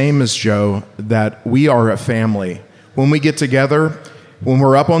 the same as Joe, that we are a family. When we get together, when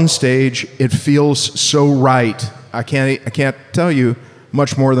we're up on stage, it feels so right. I can't tell you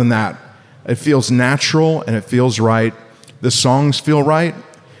much more than that. It feels natural and it feels right. The songs feel right.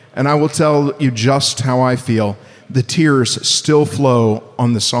 And I will tell you just how I feel. The tears still flow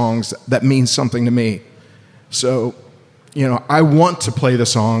on the songs that mean something to me. So, you know, I want to play the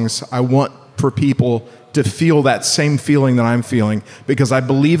songs. I want for people to feel that same feeling that I'm feeling, because I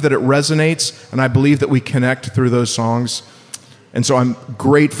believe that it resonates and I believe that we connect through those songs. And so I'm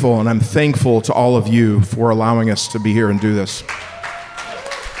grateful and I'm thankful to all of you for allowing us to be here and do this.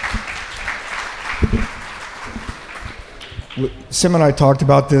 Sim and I talked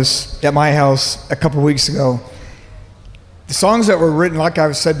about this at my house a couple weeks ago. The songs that were written, like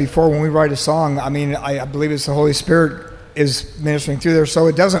I've said before, when we write a song, I mean, I believe it's the Holy Spirit is ministering through there. So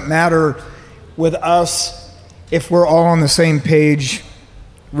it doesn't matter with us if we're all on the same page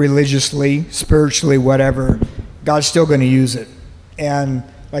religiously, spiritually, whatever. God's still going to use it. And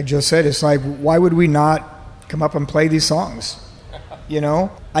like Joe said, it's like, why would we not come up and play these songs? You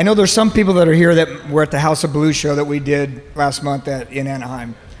know? I know there's some people that are here that were at the House of Blues show that we did last month in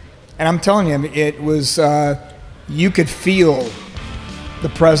Anaheim. And I'm telling you, it was, you could feel the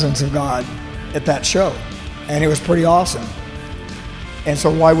presence of God at that show. And it was pretty awesome. And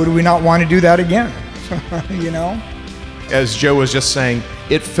so why would we not want to do that again? You know? As Joe was just saying,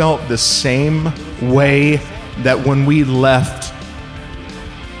 it felt the same way that when we left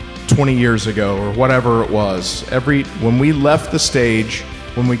 20 years ago or whatever it was. When we left the stage,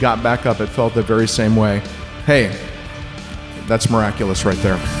 when we got back up, it felt the very same way. Hey, that's miraculous right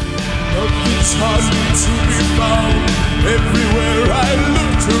there. Nothing's hardly to be found. Everywhere I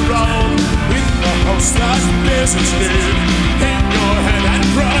looked around, in the house that bears its name, hang your head and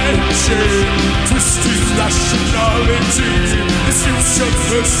cry shame. Twisted rationality, misuse your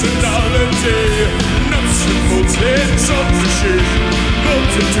personality. Nuts and bolts, heads of the shame.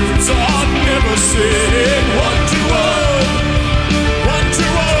 Multitudes are never seen. One to one, one to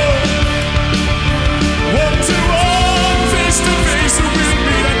one, one to one, face to face we'll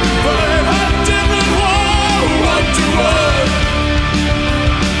meet and fight a different war. One to one,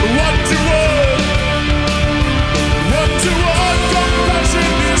 one to one, one to one.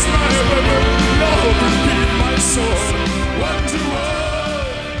 Compassion is my weapon, love will be my sword. One to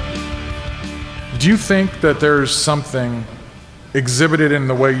one. Do you think that there's something exhibited in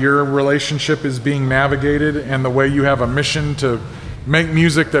the way your relationship is being navigated and the way you have a mission to make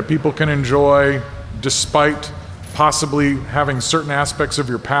music that people can enjoy despite possibly having certain aspects of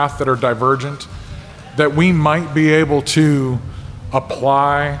your path that are divergent, that we might be able to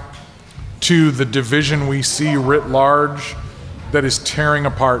apply to the division we see writ large that is tearing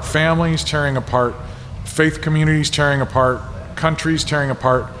apart families, tearing apart faith communities, tearing apart countries, tearing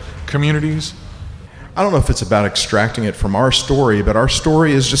apart communities? I don't know if it's about extracting it from our story, but our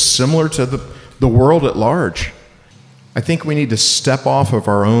story is just similar to the world at large. I think we need to step off of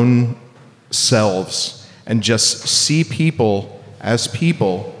our own selves and just see people as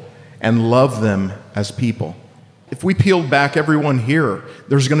people and love them as people. If we peeled back everyone here,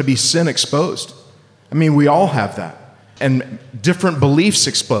 there's going to be sin exposed. I mean, we all have that. And different beliefs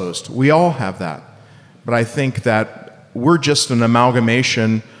exposed. We all have that. But I think that we're just an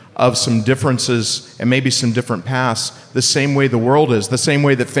amalgamation of some differences and maybe some different paths, the same way the world is, the same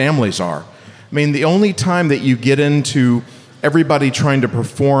way that families are. I mean, the only time that you get into everybody trying to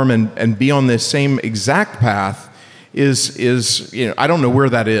perform and be on the same exact path is, you know, I don't know where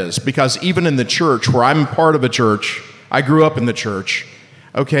that is, because even in the church, where I'm part of a church, I grew up in the church,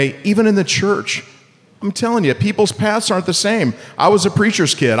 okay, even in the church, I'm telling you, people's paths aren't the same. I was a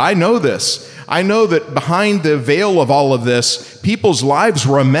preacher's kid. I know this. I know that behind the veil of all of this, people's lives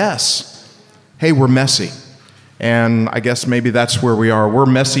were a mess. Hey, we're messy. And I guess maybe that's where we are. We're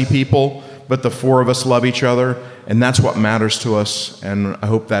messy people, but the four of us love each other, and that's what matters to us, and I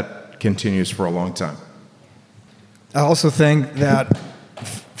hope that continues for a long time. I also think that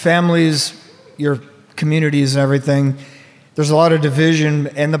families, your communities and everything, there's a lot of division,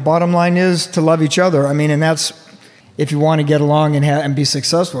 and the bottom line is to love each other. I mean, and that's, if you want to get along and be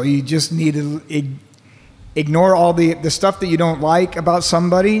successful, you just need to ignore all the stuff that you don't like about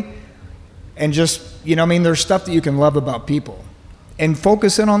somebody, and just, there's stuff that you can love about people, and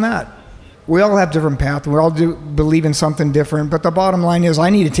focus in on that. We all have different paths. We all do believe in something different, but the bottom line is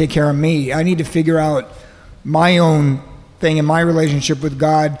I need to take care of me. I need to figure out my own thing in my relationship with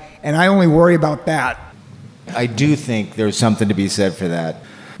God, and I only worry about that. I do think there's something to be said for that.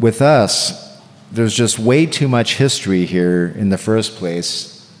 With us, there's just way too much history here in the first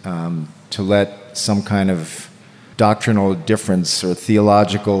place to let some kind of doctrinal difference or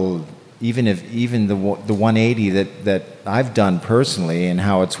theological, even the 180 that I've done personally, and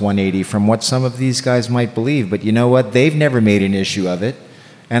how it's 180 from what some of these guys might believe. But you know what? They've never made an issue of it,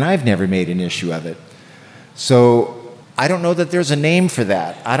 and I've never made an issue of it. So I don't know that there's a name for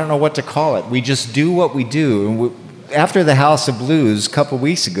that. I don't know what to call it. We just do what we do. And after the House of Blues a couple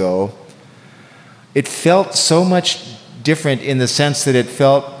weeks ago, it felt so much different in the sense that it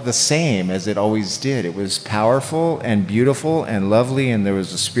felt the same as it always did. It was powerful and beautiful and lovely, and there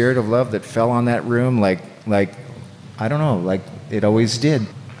was a spirit of love that fell on that room like I don't know, like it always did.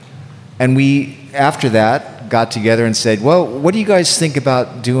 And we, after that, got together and said, well, what do you guys think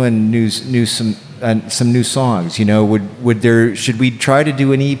about doing some new songs? Should we try to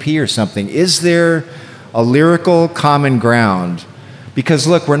do an EP or something? Is there a lyrical common ground? Because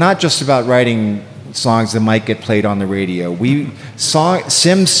look, we're not just about writing songs that might get played on the radio.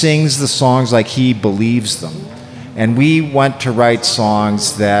 Sim sings the songs like he believes them. And we want to write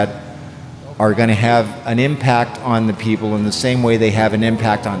songs that are going to have an impact on the people in the same way they have an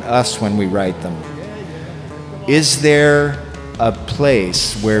impact on us when we write them. Is there a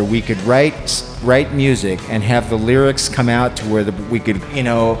place where we could write music and have the lyrics come out to where we could,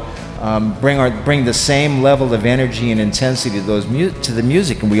 bring the same level of energy and intensity to the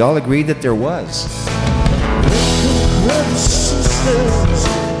music? And we all agreed that there was. Brothers, sisters,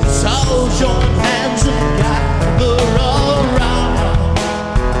 all join hands and gather around.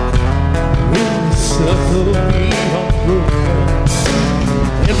 In the circle we are broken.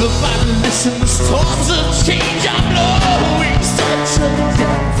 Everybody listen, the storms of change are blowing. Such a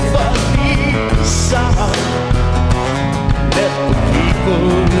deafening sound. Let the people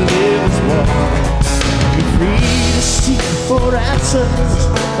live as one. You're free to seek for answers,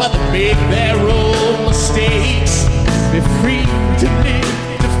 but they make their own mistakes. Be free to live,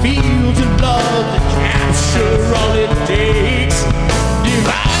 to feel, to love, to capture all it takes.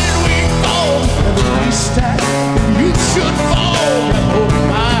 Divided we fall, and then we stand, and you should fall and hold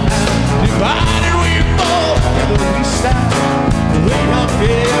my hand. Divided we fall, and then we stand, way up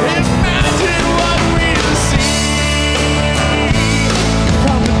here. Imagine what we'll see.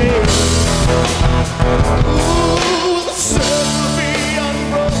 Combination. Ooh, the sun will be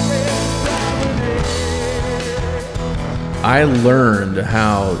unbroken. I learned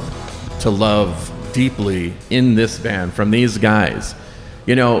how to love deeply in this band from these guys.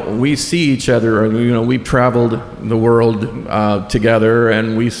 We see each other, we've traveled the world together,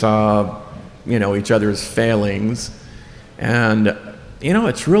 and we saw, each other's failings. And,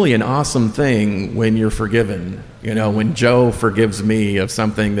 it's really an awesome thing when you're forgiven. When Joe forgives me of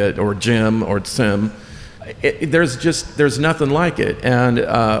something or Jim or Sim, there's nothing like it. And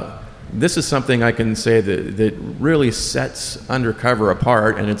this is something I can say that really sets Undercover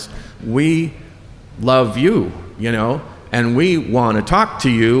apart, and it's we love you, and we want to talk to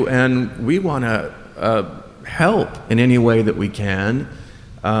you, and we want to help in any way that we can,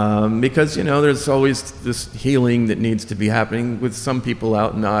 because there's always this healing that needs to be happening with some people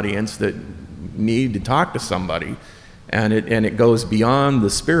out in the audience that need to talk to somebody, and it goes beyond the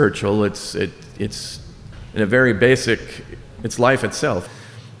spiritual. It's in a very basic, it's life itself.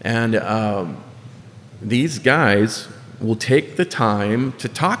 And these guys will take the time to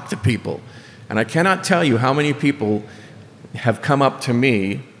talk to people. And I cannot tell you how many people have come up to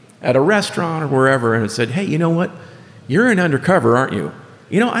me at a restaurant or wherever and said, hey, you know what? You're in Undercover, aren't you?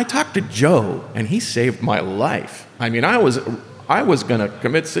 I talked to Joe, and he saved my life. I mean, I was going to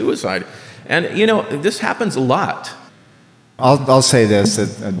commit suicide. And, this happens a lot. I'll say this,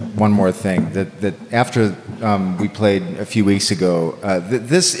 one more thing, that after we played a few weeks ago,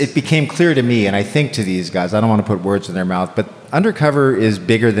 it became clear to me, and I think to these guys, I don't want to put words in their mouth, but Undercover is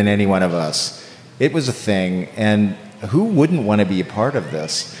bigger than any one of us. It was a thing, and who wouldn't want to be a part of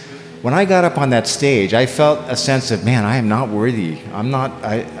this? When I got up on that stage, I felt a sense of, man, I am not worthy. I'm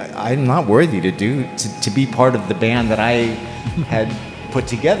not worthy to be part of the band that I had put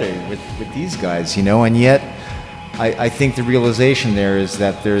together with these guys, and yet I think the realization there is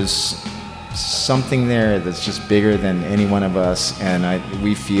that there's something there that's just bigger than any one of us, and I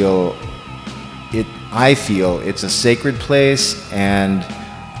feel it's a sacred place, and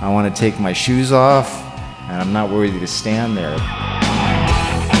I want to take my shoes off, and I'm not worthy to stand there.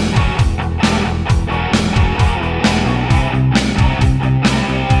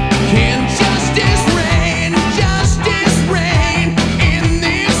 Can justice reign in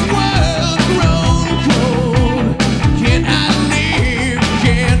this world grown cold? Can I live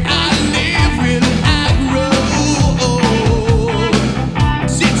when I grow old?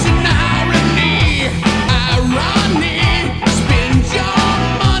 It's an irony, spend your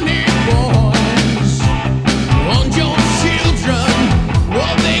money, boys, on your children.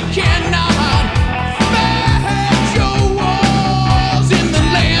 Well, they cannot build your walls in the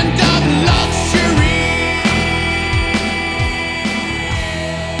land of luxury.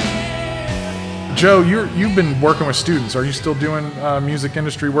 Joe, you've been working with students. Are you still doing music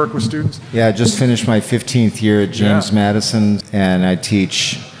industry work with students? Yeah, I just finished my 15th year at James Madison, and I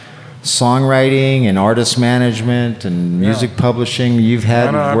teach songwriting and artist management and music publishing. You've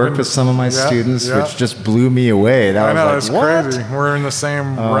had work with some of my students, which just blew me away. That was like, what? Crazy. We're in the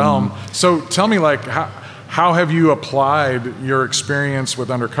same realm. So tell me, like, how have you applied your experience with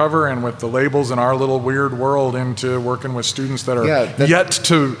Undercover and with the labels in our little weird world into working with students that are yet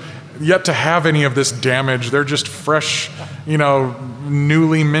to have any of this damage? They're just fresh,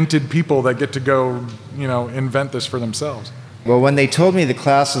 newly minted people that get to go, invent this for themselves. Well, when they told me the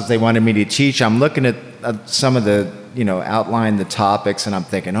classes they wanted me to teach, I'm looking at some of the, outline the topics, and I'm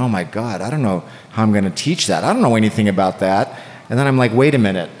thinking, oh my God, I don't know how I'm going to teach that. I don't know anything about that. And then I'm like, wait a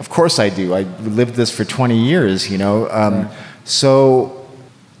minute, of course I do. I lived this for 20 years, So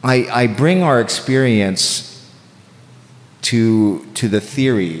I bring our experience to the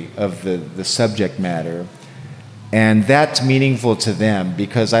theory of the subject matter, and that's meaningful to them,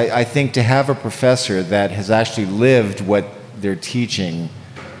 because I think to have a professor that has actually lived what they're teaching,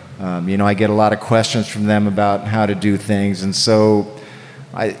 I get a lot of questions from them about how to do things, and so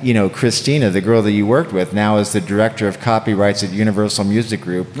Christina, the girl that you worked with, now is the director of copyrights at Universal Music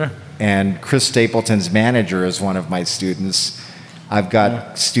Group, and Chris Stapleton's manager is one of my students. I've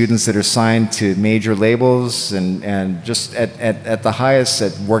got students that are signed to major labels and just at the highest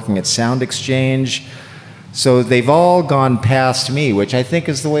at working at Sound Exchange. So they've all gone past me, which I think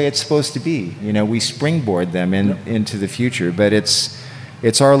is the way it's supposed to be. We springboard them into the future, but it's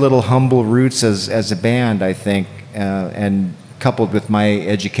our little humble roots as a band, I think, and coupled with my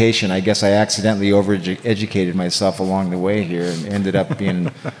education. I guess I accidentally overeducated myself along the way here and ended up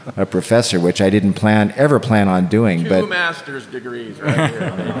being a professor, which I didn't ever plan on doing. Two master's degrees right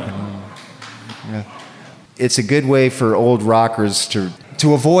here. It's a good way for old rockers to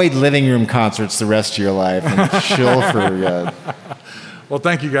avoid living room concerts the rest of your life and chill for... Well,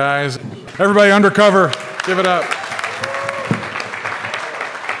 thank you, guys. Everybody Undercover, give it up.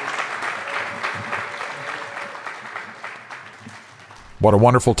 What a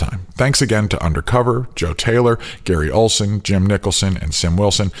wonderful time. Thanks again to Undercover, Joe Taylor, Gary Olson, Jim Nicholson, and Sim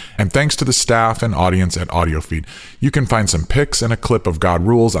Wilson. And thanks to the staff and audience at AudioFeed. You can find some pics and a clip of God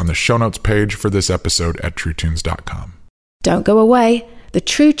Rules on the show notes page for this episode at TrueTunes.com. Don't go away. The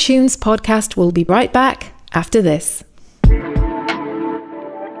True Tunes podcast will be right back after this.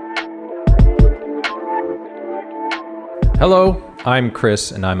 Hello, I'm Chris,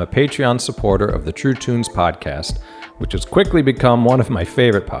 and I'm a Patreon supporter of the True Tunes podcast, which has quickly become one of my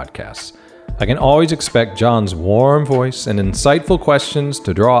favorite podcasts. I can always expect John's warm voice and insightful questions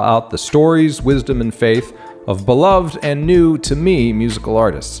to draw out the stories, wisdom, and faith of beloved and new to me musical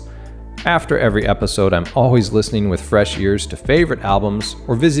artists. After every episode, I'm always listening with fresh ears to favorite albums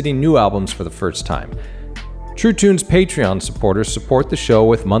or visiting new albums for the first time. True Tunes Patreon supporters support the show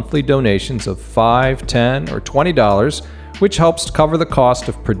with monthly donations of $5, $10, or $20, which helps cover the cost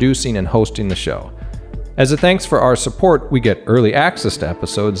of producing and hosting the show. As a thanks for our support, we get early access to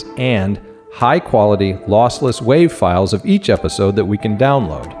episodes and high-quality, lossless WAV files of each episode that we can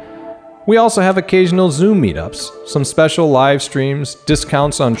download. We also have occasional Zoom meetups, some special live streams,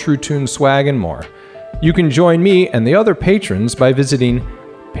 discounts on True Tunes swag, and more. You can join me and the other patrons by visiting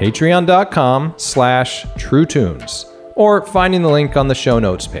patreon.com/TrueTunes or finding the link on the show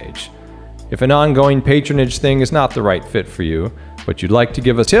notes page. If an ongoing patronage thing is not the right fit for you, but you'd like to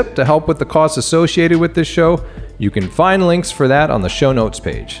give a tip to help with the costs associated with this show, you can find links for that on the show notes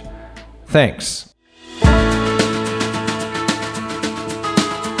page. Thanks.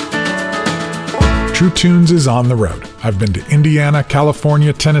 True Tunes is on the road. I've been to Indiana,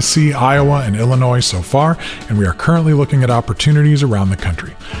 California, Tennessee, Iowa, and Illinois so far, and we are currently looking at opportunities around the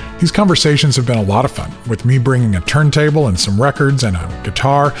country. These conversations have been a lot of fun, with me bringing a turntable and some records and a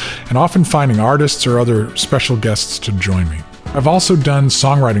guitar, and often finding artists or other special guests to join me. I've also done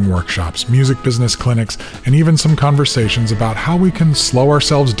songwriting workshops, music business clinics, and even some conversations about how we can slow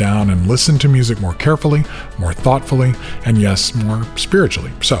ourselves down and listen to music more carefully, more thoughtfully, and yes, more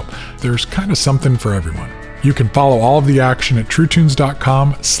spiritually. So there's kind of something for everyone. You can follow all of the action at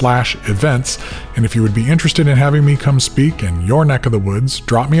truetunes.com/events. And if you would be interested in having me come speak in your neck of the woods,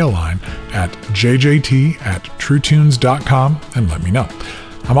 drop me a line at jjt@truetunes.com and let me know.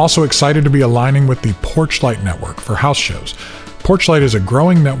 I'm also excited to be aligning with the Porchlight Network for house shows. Porchlight is a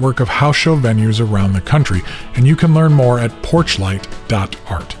growing network of house show venues around the country, and you can learn more at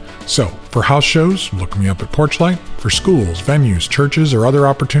porchlight.art. So, for house shows, look me up at Porchlight. For schools, venues, churches, or other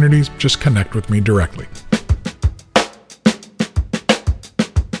opportunities, just connect with me directly.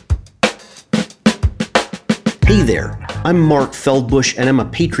 Hey there, I'm Mark Feldbush, and I'm a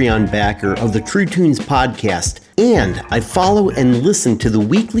Patreon backer of the True Tunes podcast, and I follow and listen to the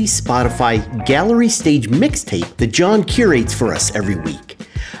weekly Spotify Gallery Stage mixtape that John curates for us every week.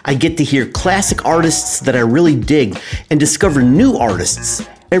 I get to hear classic artists that I really dig and discover new artists.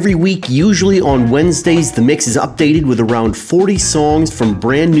 Every week, usually on Wednesdays, the mix is updated with around 40 songs from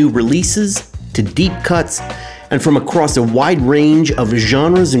brand new releases to deep cuts, and from across a wide range of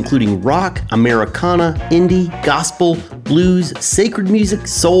genres including rock, Americana, indie, gospel, blues, sacred music,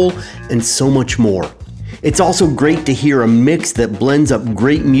 soul, and so much more. It's also great to hear a mix that blends up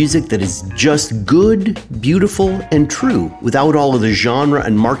great music that is just good, beautiful, and true without all of the genre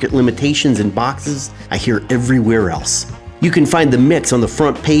and market limitations and boxes I hear everywhere else. You can find the mix on the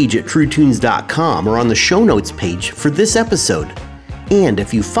front page at truetunes.com or on the show notes page for this episode. And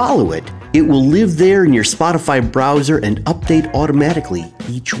if you follow it, it will live there in your Spotify browser and update automatically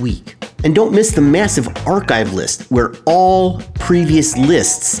each week. And don't miss the massive archive list where all previous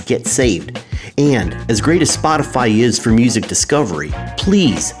lists get saved. And as great as Spotify is for music discovery,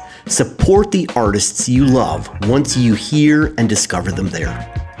 please support the artists you love once you hear and discover them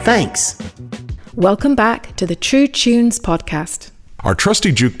there. Thanks. Welcome back to the True Tunes podcast. Our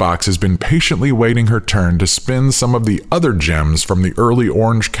trusty jukebox has been patiently waiting her turn to spin some of the other gems from the early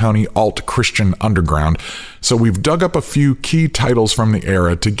Orange County alt-Christian underground, so we've dug up a few key titles from the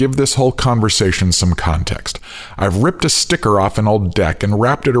era to give this whole conversation some context. I've ripped a sticker off an old deck and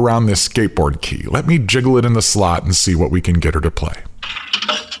wrapped it around this skateboard key. Let me jiggle it in the slot and see what we can get her to play.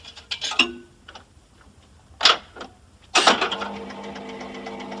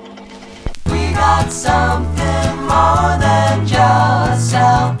 We got something more than just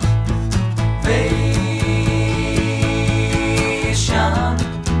salvation.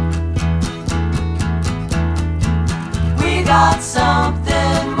 We got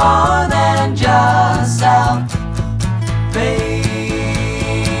something more than just salvation.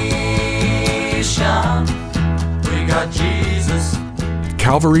 We got Jesus.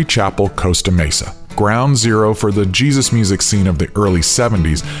 Calvary Chapel, Costa Mesa, ground zero for the Jesus music scene of the early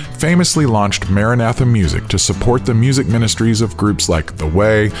 70s, famously launched Maranatha Music to support the music ministries of groups like The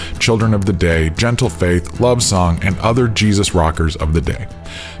Way, Children of the Day, Gentle Faith, Love Song, and other Jesus rockers of the day.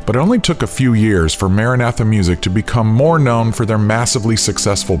 But it only took a few years for Maranatha Music to become more known for their massively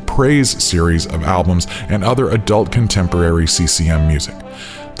successful Praise series of albums and other adult contemporary CCM music.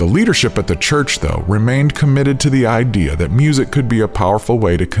 The leadership at the church, though, remained committed to the idea that music could be a powerful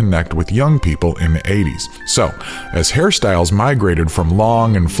way to connect with young people in the 80s. So, as hairstyles migrated from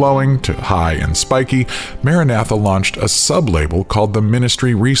long and flowing to high and spiky, Maranatha launched a sub-label called the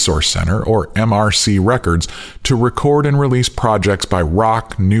Ministry Resource Center, or MRC Records, to record and release projects by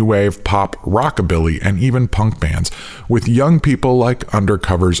rock, new wave, pop, rockabilly, and even punk bands, with young people like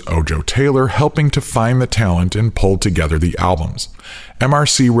Undercover's Ojo Taylor helping to find the talent and pull together the albums.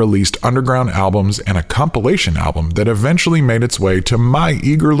 MRC released underground albums and a compilation album that eventually made its way to my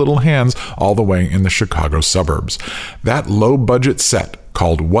eager little hands all the way in the Chicago suburbs. That low-budget set,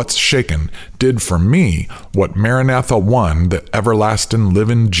 called What's Shakin', did for me what Maranatha 1, the everlasting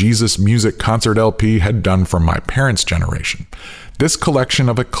living Jesus music concert LP, had done for my parents' generation. This collection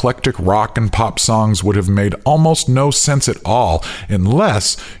of eclectic rock and pop songs would have made almost no sense at all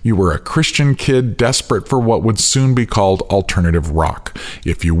unless you were a Christian kid desperate for what would soon be called alternative rock.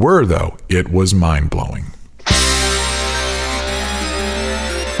 If you were, though, it was mind-blowing.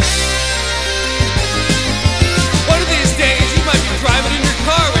 One of these days you might be driving in your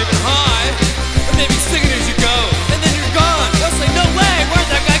car waving hi, or maybe singing as you go, and then you're gone. You'll say, no way, where'd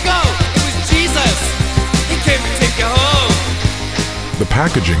that guy go? It was Jesus. He came to take you home. The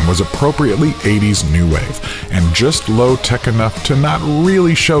packaging was appropriately 80s new wave, and just low-tech enough to not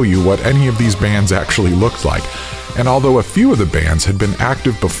really show you what any of these bands actually looked like. And although a few of the bands had been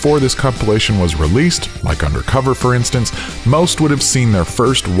active before this compilation was released, like Undercover for instance, most would have seen their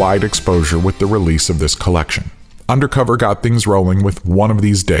first wide exposure with the release of this collection. Undercover got things rolling with One of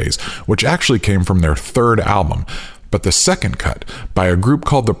These Days, which actually came from their third album. But the second cut, by a group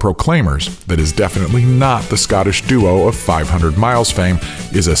called the Proclaimers, that is definitely not the Scottish duo of 500 Miles fame,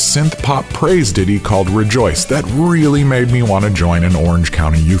 is a synth-pop praise ditty called Rejoice that really made me want to join an Orange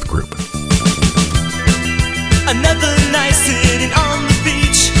County youth group. Another night sitting on the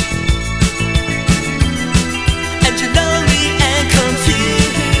beach, and you're lonely and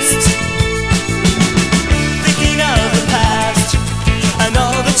confused, thinking of the past and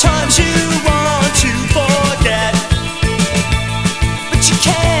all the times you want to forget, but you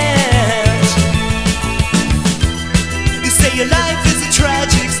can't. You say your life is a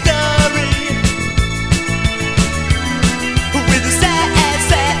tragic story with a sad,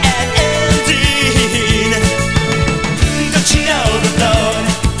 sad ending. Don't you know the Lord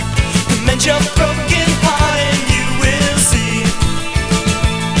can mend your broken heart, and you will see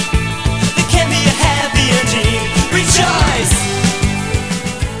there can be a happy ending. Rejoice!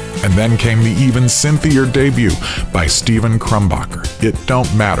 And then came the even synthier debut by Steven Krumbacher, It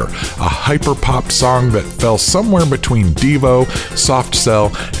Don't Matter, a hyper-pop song that fell somewhere between Devo, Soft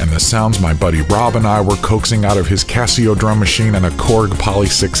Cell, and the sounds my buddy Rob and I were coaxing out of his Casio drum machine and a Korg Poly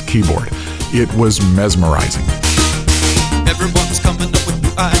 6 keyboard. It was mesmerizing. Everyone's coming up with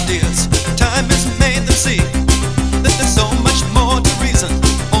new ideas. Time has made them see that there's so much more to reason.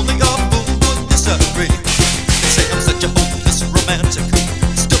 Only a fool would disagree. They say I'm such a hopeless romantic,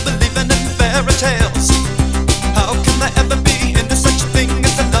 still believing in fairy tales. How can there ever be into such a thing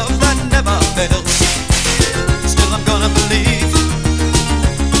as a love that never fails? Still I'm gonna believe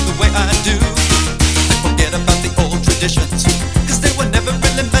the way I do. I forget about the old traditions, 'cause they were never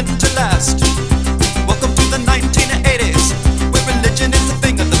really meant to last. Welcome to the 1980s, where religion is a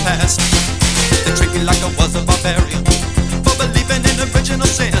thing of the past. They treat me like I was a barbarian for believing in original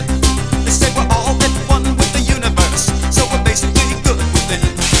sin. They say we're all at one with the universe, so we're basically good within.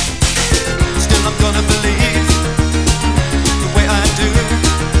 Still I'm gonna believe the way I do,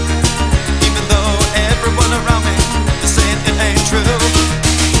 even though everyone around me is saying it ain't true.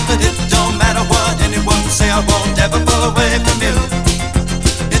 But it don't matter what anyone say, I won't ever fall away from you.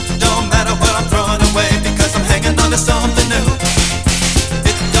 It don't matter what I'm throwing away, because I'm hanging on to something new.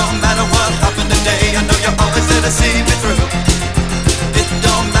 It don't matter what happened today, I know you're always there to see me through. It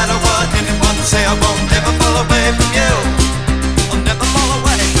don't matter what anyone say, I won't ever fall away from you. I'll never fall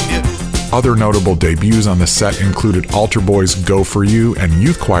away from you. Other notable debuts on the set included Altar Boy's Go For You and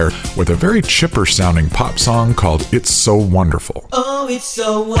Youth Choir with a very chipper-sounding pop song called It's So Wonderful. Oh, it's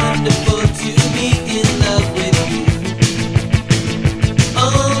so wonderful to be in love with you.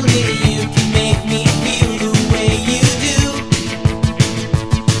 Only you can make me feel the way you do.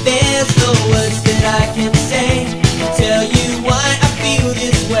 There's no words that I can say to tell you why I feel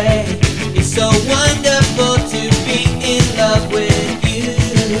this way. It's so wonderful to be in love with you.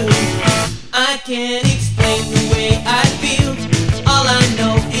 I can't explain the way I feel. All I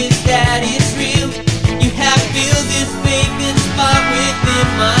know is that it's real. You have filled this vacant spot within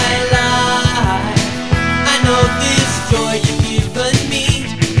my life. I know this joy you've given me,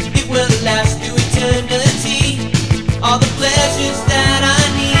 it will last through eternity. All the pleasures that I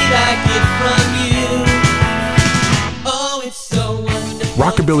need, I get from you. Oh, it's so wonderful.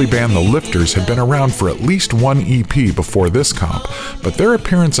 Rockabilly band The Lifters had been around for at least one EP before this comp, but their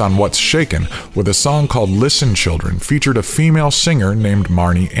appearance on What's Shaken with a song called Listen Children featured a female singer named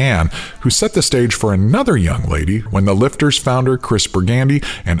Marnie Ann, who set the stage for another young lady when The Lifters founder Chris Burgandy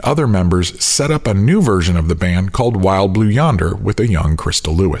and other members set up a new version of the band called Wild Blue Yonder with a young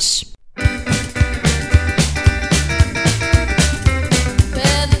Crystal Lewis.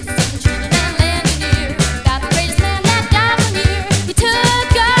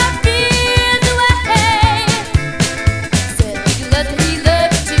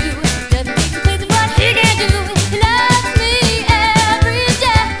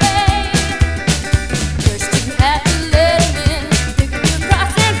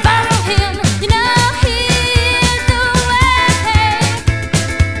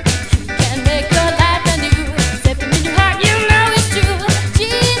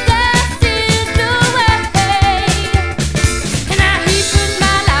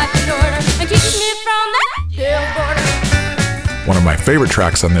 One of my favorite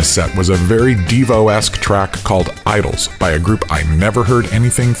tracks on this set was a very Devo-esque track called Idols by a group I never heard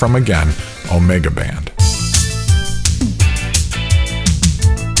anything from again, Omega Band.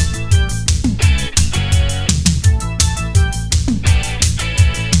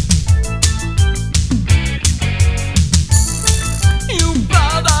 You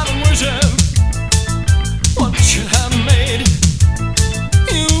bow down and worship what you have made.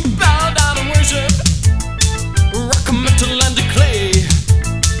 You bow down and worship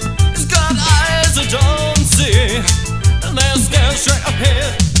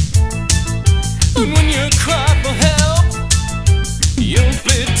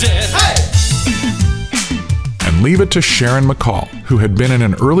and leave it to Sharon McCall, who had been in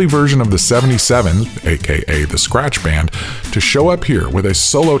an early version of the 77, aka the Scratch Band, to show up here with a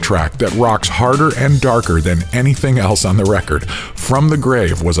solo track that rocks harder and darker than anything else on the record. From the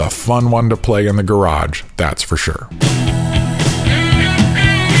Grave was a fun one to play in the garage, that's for sure.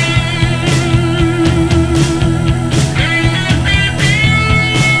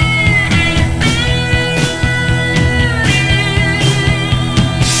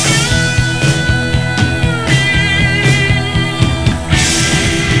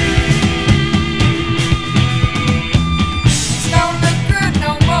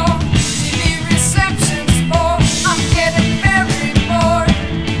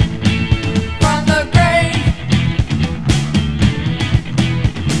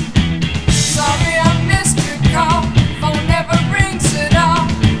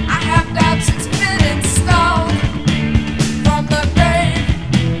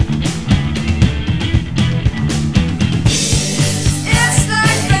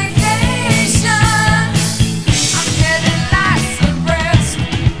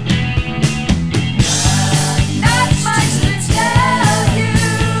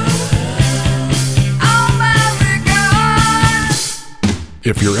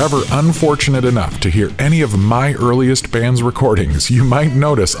 If you're ever unfortunate enough to hear any of my earliest band's recordings, you might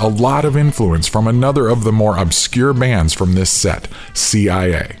notice a lot of influence from another of the more obscure bands from this set,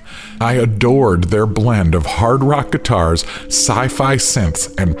 CIA. I adored their blend of hard rock guitars, sci-fi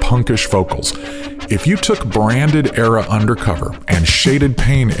synths, and punkish vocals. If you took Branded era Undercover and Shaded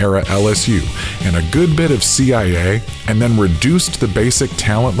Pain era LSU and a good bit of CIA and then reduced the basic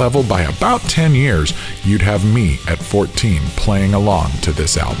talent level by about 10 years, you'd have me at 14 playing along to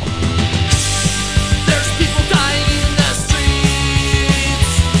this album. There's people dying in the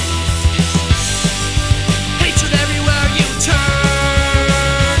streets. Hatred everywhere you turn.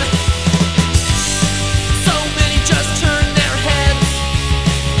 So many just turn their heads.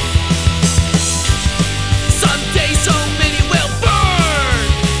 Someday so many will burn.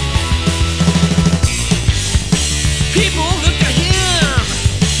 People look to him.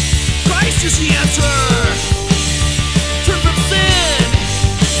 Christ is the answer. Turn from sin.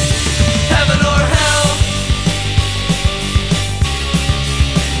 Heaven or hell.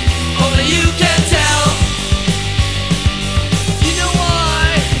 Only you can tell. You know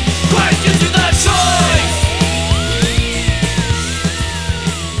why? Christ gives you the choice.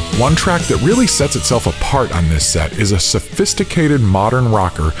 One track that really sets itself apart on this set is a sophisticated modern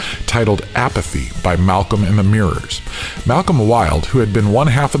rocker titled Apathy by Malcolm and the Mirrors. Malcolm Wilde, who had been one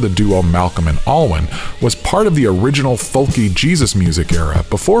half of the duo Malcolm and Alwyn, was part of the original folky Jesus music era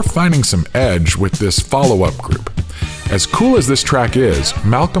before finding some edge with this follow-up group. As cool as this track is,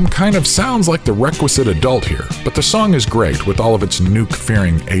 Malcolm kind of sounds like the requisite adult here, but the song is great with all of its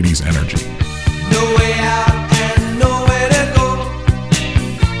nuke-fearing 80s energy. No way out and nowhere to go.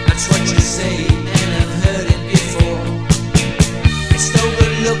 That's what you say, and I've heard it before. It's no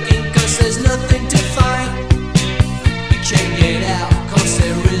good looking, cause there's nothing to find. You can't get out, cause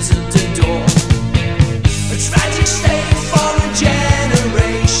there isn't a door. A tragic state for a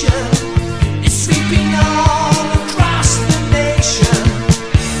generation. It's sweeping all across the nation.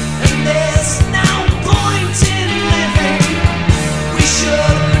 And there's no point in living. We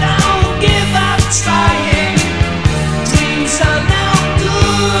should all give up trying. Dreams are no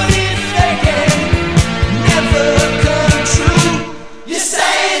good if they can never come true. You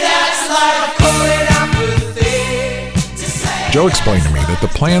say that's life, call it apathy. To say Joe explained to me that the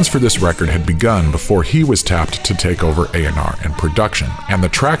plans for this record had begun before he was tapped to take over A&R and production, and the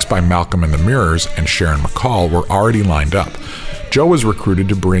tracks by Malcolm and the Mirrors and Sharon McCall were already lined up. Joe was recruited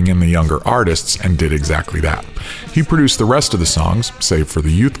to bring in the younger artists and did exactly that. He produced the rest of the songs, save for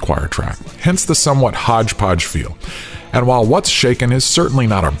the youth choir track, hence the somewhat hodgepodge feel. And while What's Shaken is certainly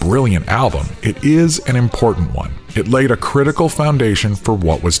not a brilliant album, it is an important one. It laid a critical foundation for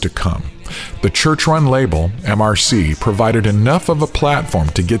what was to come. The church-run label, MRC, provided enough of a platform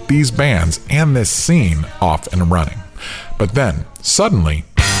to get these bands and this scene off and running. But then, suddenly,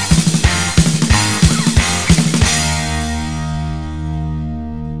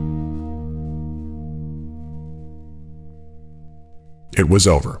 it was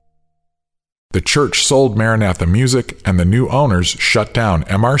over. The church sold Maranatha Music, and the new owners shut down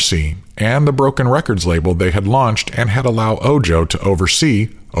MRC and the Broken Records label they had launched and had allowed Ojo to oversee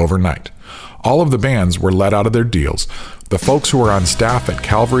overnight. All of the bands were let out of their deals. The folks who were on staff at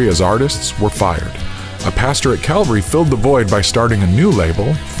Calvary as artists were fired. A pastor at Calvary filled the void by starting a new label,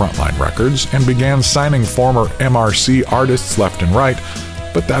 Frontline Records, and began signing former MRC artists left and right,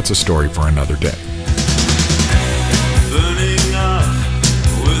 but that's a story for another day. Burning up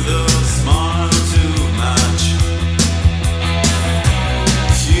with a smile too much.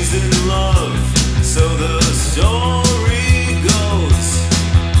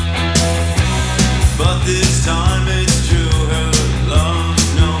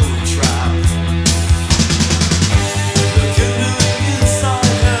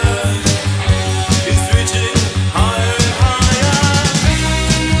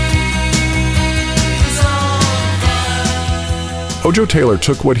 Ojo Taylor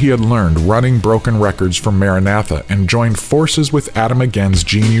took what he had learned running Broken Records from Maranatha and joined forces with Adam Again's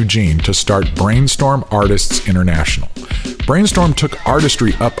Gene Eugene to start Brainstorm Artists International. Brainstorm took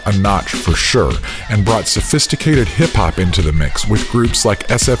artistry up a notch for sure and brought sophisticated hip-hop into the mix with groups like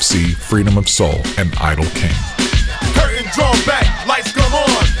SFC, Freedom of Soul, and Idle King. Curtain drawn back, lights come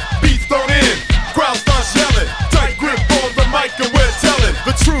on, beats thrown in, crowd starts yelling, tight grip on the mic and we're telling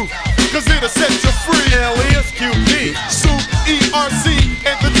the truth, cause it'll set you free. Alias QP, Soup, ERC,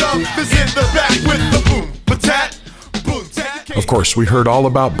 and the dub is in the back with the boom, patat, boom, tat. Of course, we heard all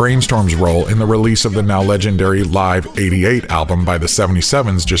about Brainstorm's role in the release of the now legendary Live 88 album by the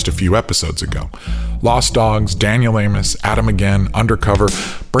 77s just a few episodes ago. Lost Dogs, Daniel Amos, Adam Again, Undercover,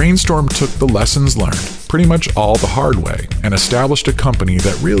 Brainstorm took the lessons learned, pretty much all the hard way, and established a company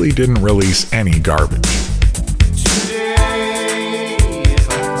that really didn't release any garbage.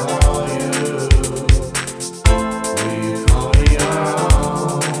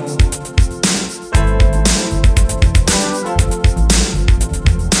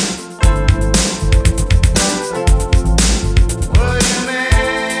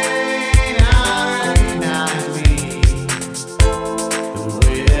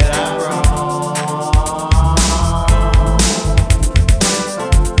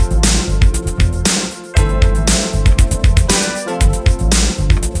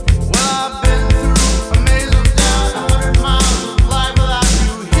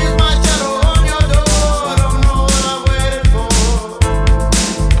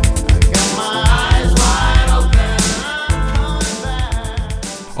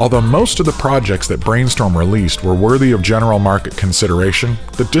 Although most of the projects that Brainstorm released were worthy of general market consideration,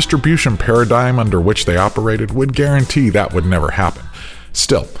 the distribution paradigm under which they operated would guarantee that would never happen.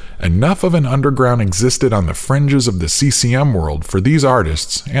 Still, enough of an underground existed on the fringes of the CCM world for these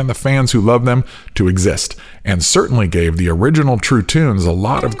artists, and the fans who love them, to exist, and certainly gave the original True Tunes a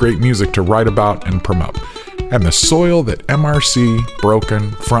lot of great music to write about and promote. And the soil that MRC,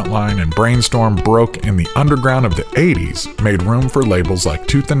 Broken, Frontline, and Brainstorm broke in the underground of the 80s made room for labels like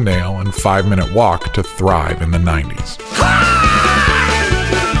Tooth and Nail and 5 Minute Walk to thrive in the 90s.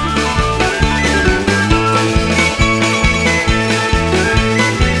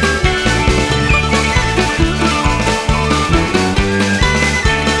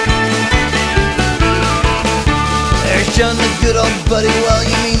 There's John, the good old buddy, well,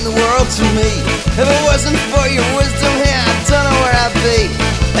 you mean the world to me. If it wasn't for your wisdom, yeah, I don't know where I'd be.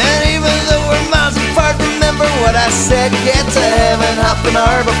 And even though we're miles apart, remember what I said. Get to heaven half an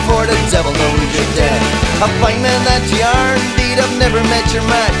hour before the devil knows you're dead. A plain man that you are, indeed, I've never met your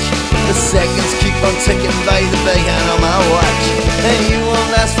match. The seconds keep on ticking by the beacon on my watch. And you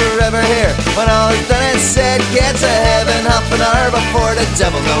won't last forever here. When all is done and said, get to heaven half an hour before the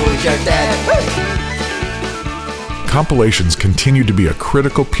devil knows you're dead. Compilations continued to be a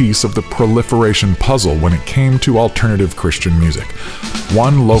critical piece of the proliferation puzzle when it came to alternative Christian music.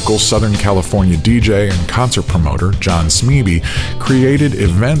 One local Southern California DJ and concert promoter, John Smeeby, created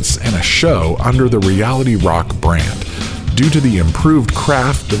events and a show under the Reality Rock brand. Due to the improved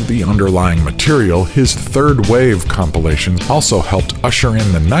craft of the underlying material, his third wave compilations also helped usher in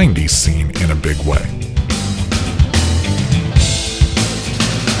the 90s scene in a big way.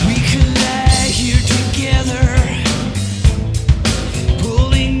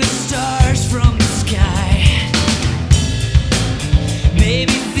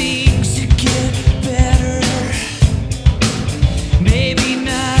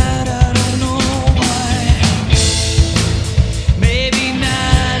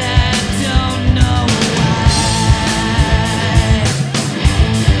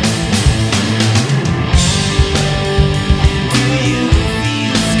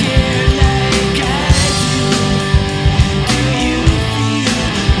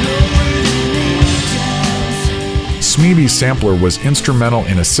 Smeeby's sampler was instrumental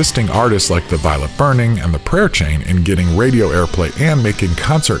in assisting artists like the Violet Burning and the Prayer Chain in getting radio airplay and making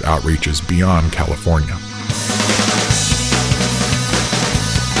concert outreaches beyond California.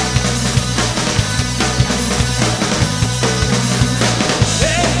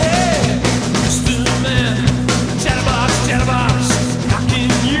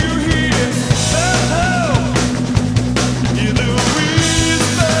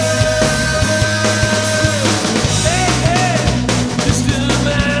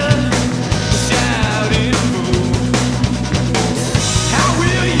 How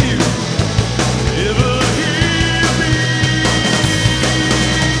will you ever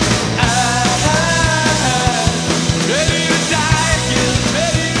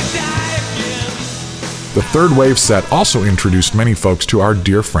Third Wave set also introduced many folks to our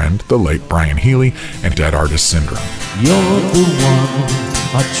dear friend, the late Brian Healy, and Dead Artist Syndrome. You're the one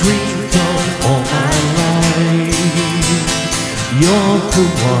I dreamed of all my life. You're the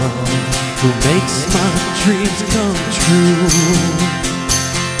one who makes my dreams come true.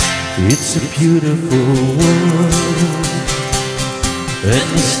 It's a beautiful world, and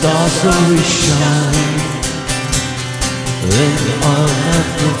the stars always shine. And all I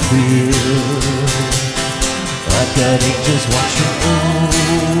can feel, I've got angels watching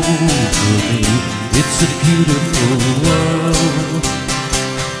over me. It's a beautiful world,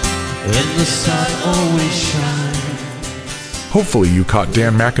 and the sun always shines. Hopefully you caught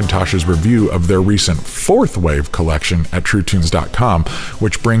Dan McIntosh's review of their recent Fourth Wave collection at TrueTunes.com,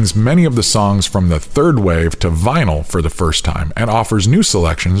 which brings many of the songs from the Third Wave to vinyl for the first time and offers new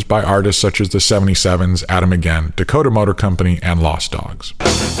selections by artists such as the 77s, Adam Again, Dakota Motor Company, and Lost Dogs.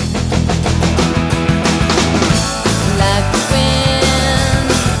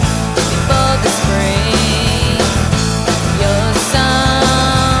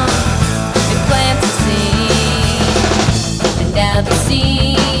 The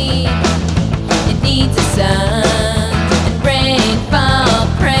sea, it needs a sun and rainfall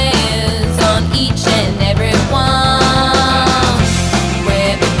prayers on each and every one.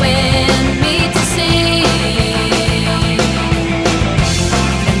 Where the wind meets the sea,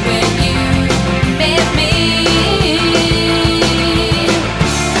 and when you met me,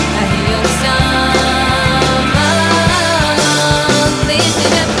 I hear your song,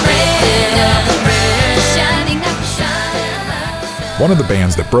 lifting up prayer, shining up, shining. One of the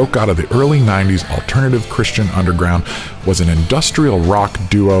bands that broke out of the early 90s alternative Christian underground was an industrial rock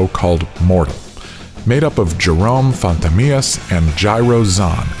duo called Mortal. Made up of Jerome Fontamillas and Jairo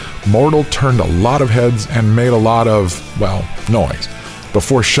Zahn, Mortal turned a lot of heads and made a lot of, well, noise,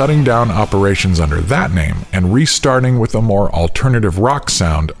 before shutting down operations under that name and restarting with a more alternative rock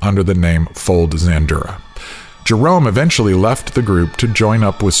sound under the name Fold Zandura. Jerome eventually left the group to join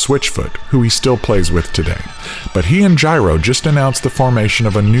up with Switchfoot, who he still plays with today. But he and Jairo just announced the formation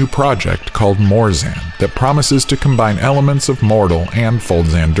of a new project called Morzan that promises to combine elements of Mortal and Fold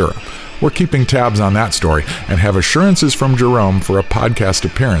Zandura. We're keeping tabs on that story and have assurances from Jerome for a podcast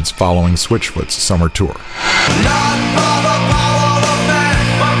appearance following Switchfoot's summer tour.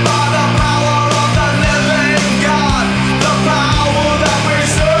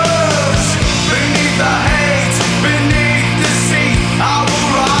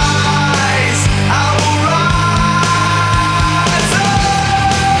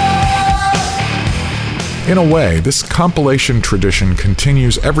 In a way, this compilation tradition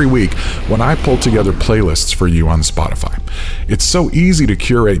continues every week when I pull together playlists for you on Spotify. It's so easy to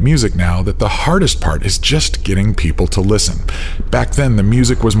curate music now that the hardest part is just getting people to listen. Back then, the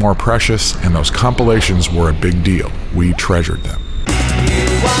music was more precious, and those compilations were a big deal. We treasured them.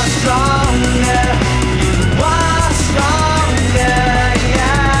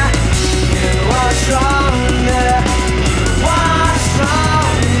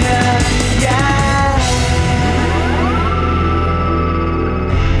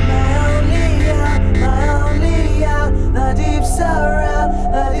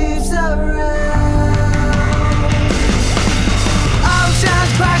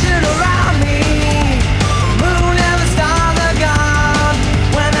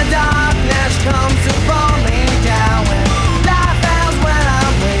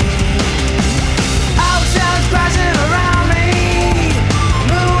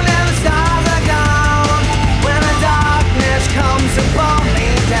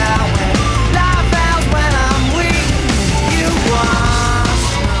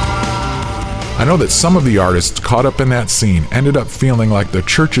 I know that some of the artists caught up in that scene ended up feeling like the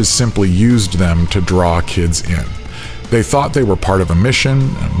churches simply used them to draw kids in. They thought they were part of a mission,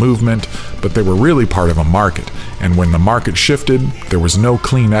 a movement, but they were really part of a market, and when the market shifted, there was no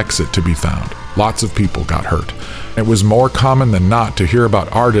clean exit to be found. Lots of people got hurt. It was more common than not to hear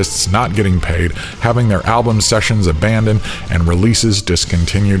about artists not getting paid, having their album sessions abandoned, and releases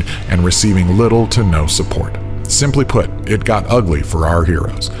discontinued, and receiving little to no support. Simply put, it got ugly for our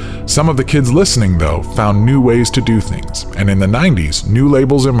heroes. Some of the kids listening, though, found new ways to do things, and in the 90s, new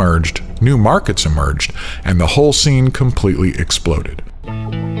labels emerged, new markets emerged, and the whole scene completely exploded.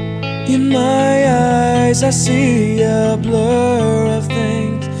 In my eyes, I see a blur of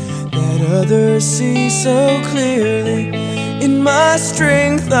things that others see so clearly. In my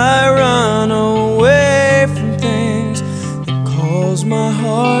strength, I run away from things that cause my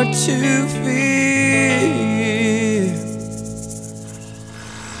heart to feel.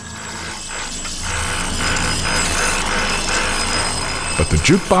 But the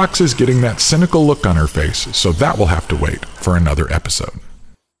jukebox is getting that cynical look on her face, so that will have to wait for another episode.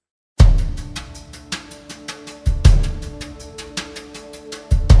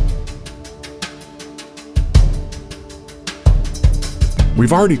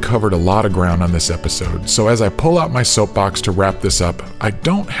 We've already covered a lot of ground on this episode, so as I pull out my soapbox to wrap this up, I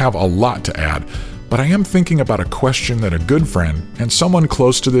don't have a lot to add, but I am thinking about a question that a good friend and someone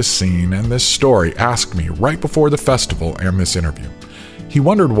close to this scene and this story asked me right before the festival and this interview. He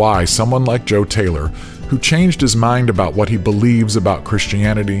wondered why someone like Joe Taylor, who changed his mind about what he believes about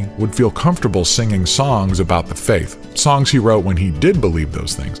Christianity, would feel comfortable singing songs about the faith, songs he wrote when he did believe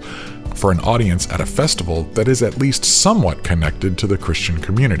those things, for an audience at a festival that is at least somewhat connected to the Christian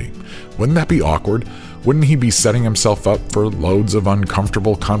community. Wouldn't that be awkward? Wouldn't he be setting himself up for loads of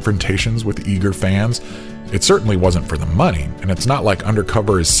uncomfortable confrontations with eager fans? It certainly wasn't for the money, and it's not like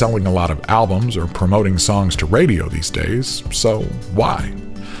Undercover is selling a lot of albums or promoting songs to radio these days, so why?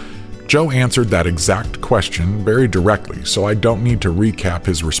 Joe answered that exact question very directly, so I don't need to recap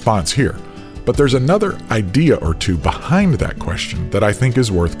his response here. But there's another idea or two behind that question that I think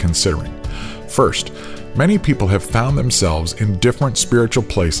is worth considering. First, many people have found themselves in different spiritual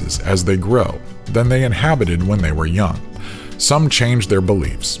places as they grow than they inhabited when they were young. Some change their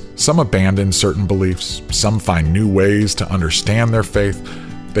beliefs, some abandon certain beliefs, some find new ways to understand their faith.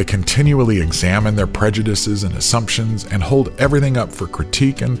 They continually examine their prejudices and assumptions and hold everything up for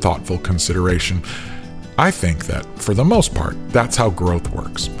critique and thoughtful consideration. I think that, for the most part, that's how growth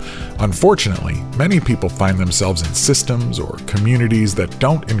works. Unfortunately, many people find themselves in systems or communities that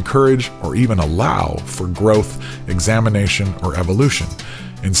don't encourage or even allow for growth, examination, or evolution.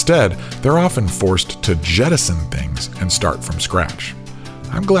 Instead, they're often forced to jettison things and start from scratch.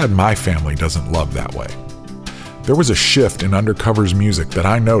 I'm glad my family doesn't love that way. There was a shift in Undercover's music that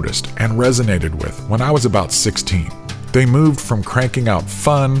I noticed and resonated with when I was about 16. They moved from cranking out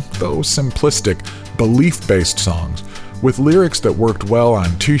fun, though simplistic, belief-based songs with lyrics that worked well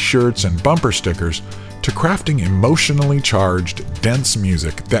on t-shirts and bumper stickers to crafting emotionally charged, dense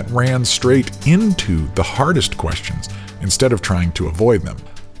music that ran straight into the hardest questions instead of trying to avoid them.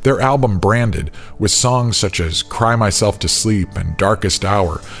 Their album Branded, with songs such as Cry Myself to Sleep and Darkest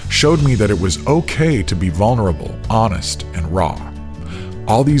Hour, showed me that it was okay to be vulnerable, honest, and raw.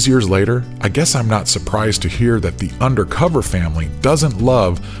 All these years later, I guess I'm not surprised to hear that the Undercover family doesn't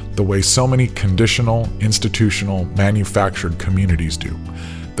love the way so many conditional, institutional, manufactured communities do.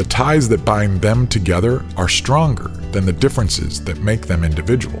 The ties that bind them together are stronger than the differences that make them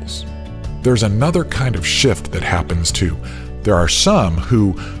individuals. There's another kind of shift that happens too. There are some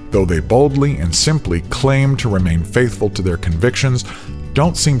who, though they boldly and simply claim to remain faithful to their convictions,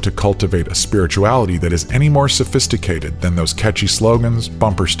 don't seem to cultivate a spirituality that is any more sophisticated than those catchy slogans,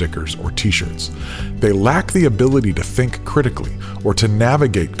 bumper stickers, or t-shirts. They lack the ability to think critically or to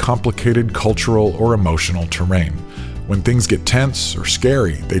navigate complicated cultural or emotional terrain. When things get tense or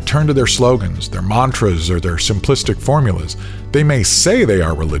scary, they turn to their slogans, their mantras, or their simplistic formulas. They may say they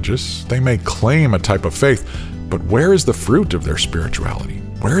are religious, they may claim a type of faith, but where is the fruit of their spirituality?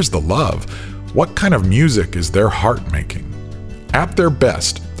 Where is the love? What kind of music is their heart making? At their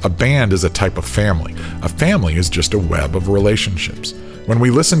best, a band is a type of family. A family is just a web of relationships. When we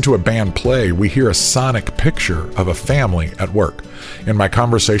listen to a band play, we hear a sonic picture of a family at work. In my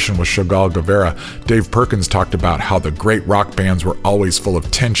conversation with Chagall Guevara, Dave Perkins talked about how the great rock bands were always full of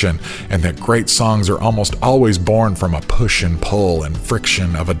tension and that great songs are almost always born from a push and pull and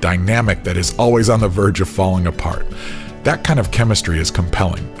friction of a dynamic that is always on the verge of falling apart. That kind of chemistry is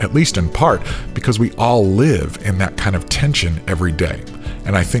compelling, at least in part because we all live in that kind of tension every day.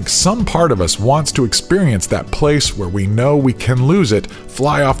 And I think some part of us wants to experience that place where we know we can lose it,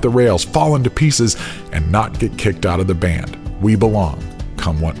 fly off the rails, fall into pieces, and not get kicked out of the band. We belong,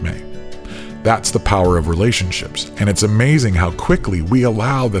 come what may. That's the power of relationships, and it's amazing how quickly we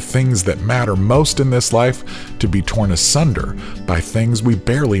allow the things that matter most in this life to be torn asunder by things we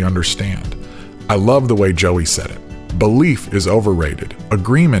barely understand. I love the way Joey said it. Belief is overrated.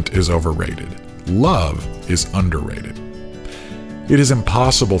 Agreement is overrated. Love is underrated. It is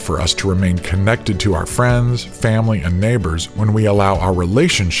impossible for us to remain connected to our friends, family, and neighbors when we allow our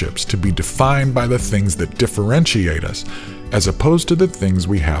relationships to be defined by the things that differentiate us, as opposed to the things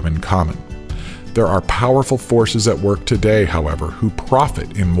we have in common. There are powerful forces at work today, however, who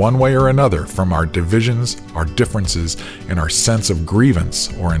profit in one way or another from our divisions, our differences, and our sense of grievance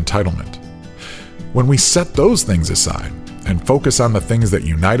or entitlement. When we set those things aside and focus on the things that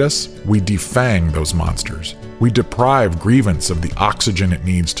unite us, we defang those monsters. We deprive grievance of the oxygen it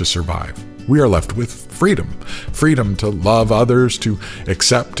needs to survive. We are left with freedom. Freedom to love others, to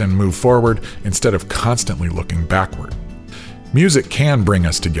accept and move forward instead of constantly looking backward. Music can bring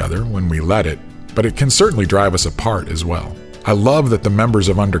us together when we let it, but it can certainly drive us apart as well. I love that the members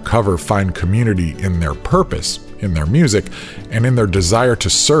of Undercover find community in their purpose, in their music, and in their desire to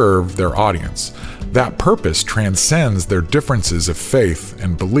serve their audience. That purpose transcends their differences of faith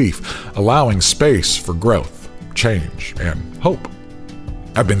and belief, allowing space for growth, change, and hope.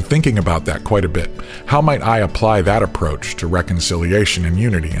 I've been thinking about that quite a bit. How might I apply that approach to reconciliation and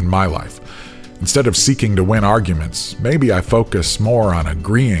unity in my life? Instead of seeking to win arguments, maybe I focus more on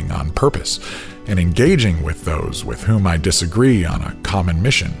agreeing on purpose and engaging with those with whom I disagree on a common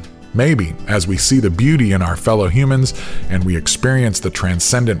mission. Maybe, as we see the beauty in our fellow humans and we experience the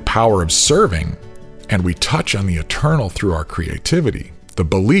transcendent power of serving, and we touch on the eternal through our creativity, the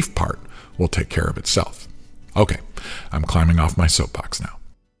belief part will take care of itself. Okay, I'm climbing off my soapbox now.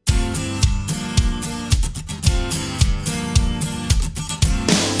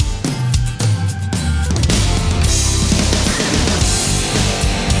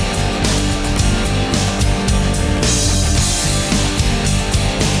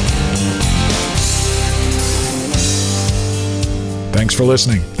 Thanks for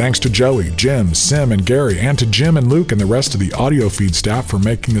listening. Thanks to Joey, Jim, Sim, and Gary, and to Jim and Luke and the rest of the audio feed staff for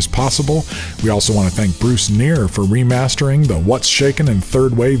making this possible. We also want to thank Bruce Neer for remastering the What's Shakin' and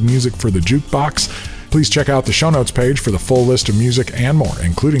Third Wave music for the jukebox. Please check out the show notes page for the full list of music and more,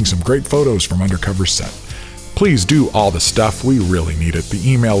 including some great photos from Undercover's set. Please do all the stuff. We really need it.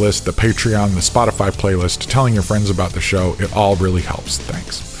 The email list, the Patreon, the Spotify playlist, telling your friends about the show. It all really helps.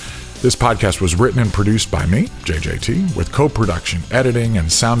 Thanks. This podcast was written and produced by me, JJT, with co-production, editing,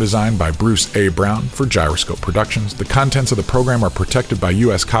 and sound design by Bruce A. Brown for Gyroscope Productions. The contents of the program are protected by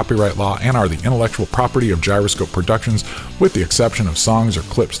U.S. copyright law and are the intellectual property of Gyroscope Productions, with the exception of songs or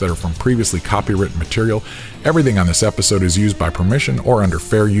clips that are from previously copywritten material. Everything on this episode is used by permission or under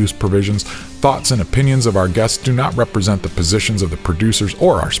fair use provisions. Thoughts and opinions of our guests do not represent the positions of the producers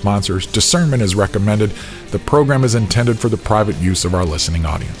or our sponsors. Discernment is recommended. The program is intended for the private use of our listening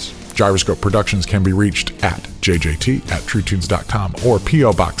audience. Gyroscope Productions can be reached at jjt@truetunes.com or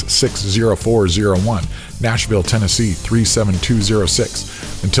P.O. Box 60401, Nashville, Tennessee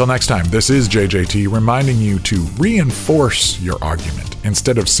 37206. Until next time, this is JJT reminding you to reinforce your argument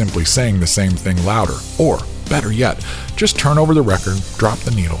instead of simply saying the same thing louder, or better yet, just turn over the record, drop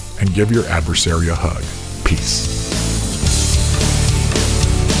the needle, and give your adversary a hug. Peace.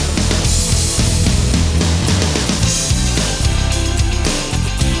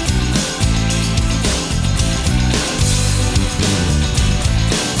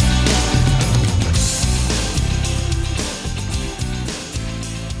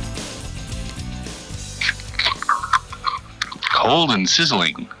 Cold and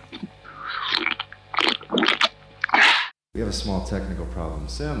sizzling. We have a small technical problem.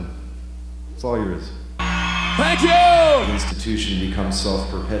 Sim, it's all yours. Thank you! An institution becomes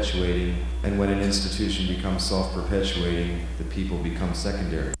self-perpetuating, and when an institution becomes self-perpetuating, the people become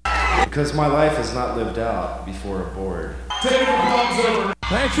secondary. Because my life is not lived out before a board. Technical problems over.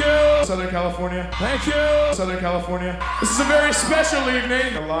 Thank you! Southern California. Thank you! Southern California. This is a very special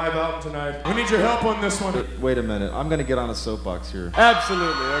evening. A live album tonight. We need your help on this one. Wait a minute. I'm gonna get on a soapbox here.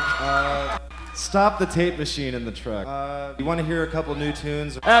 Absolutely. Stop the tape machine in the truck. You want to hear a couple new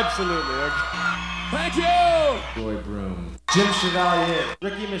tunes? Absolutely. Thank you! Joy Broom. Jim Chevalier.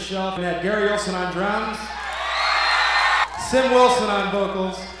 Ricky Michelle. We had Gary Olson on drums. Sim Wilson on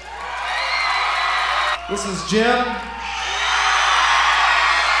vocals. This is Jim.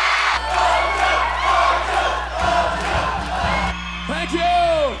 Thank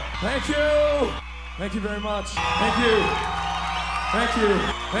you! Thank you! Thank you very much. Thank you. Thank you.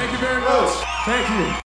 Thank you very much. Thank you.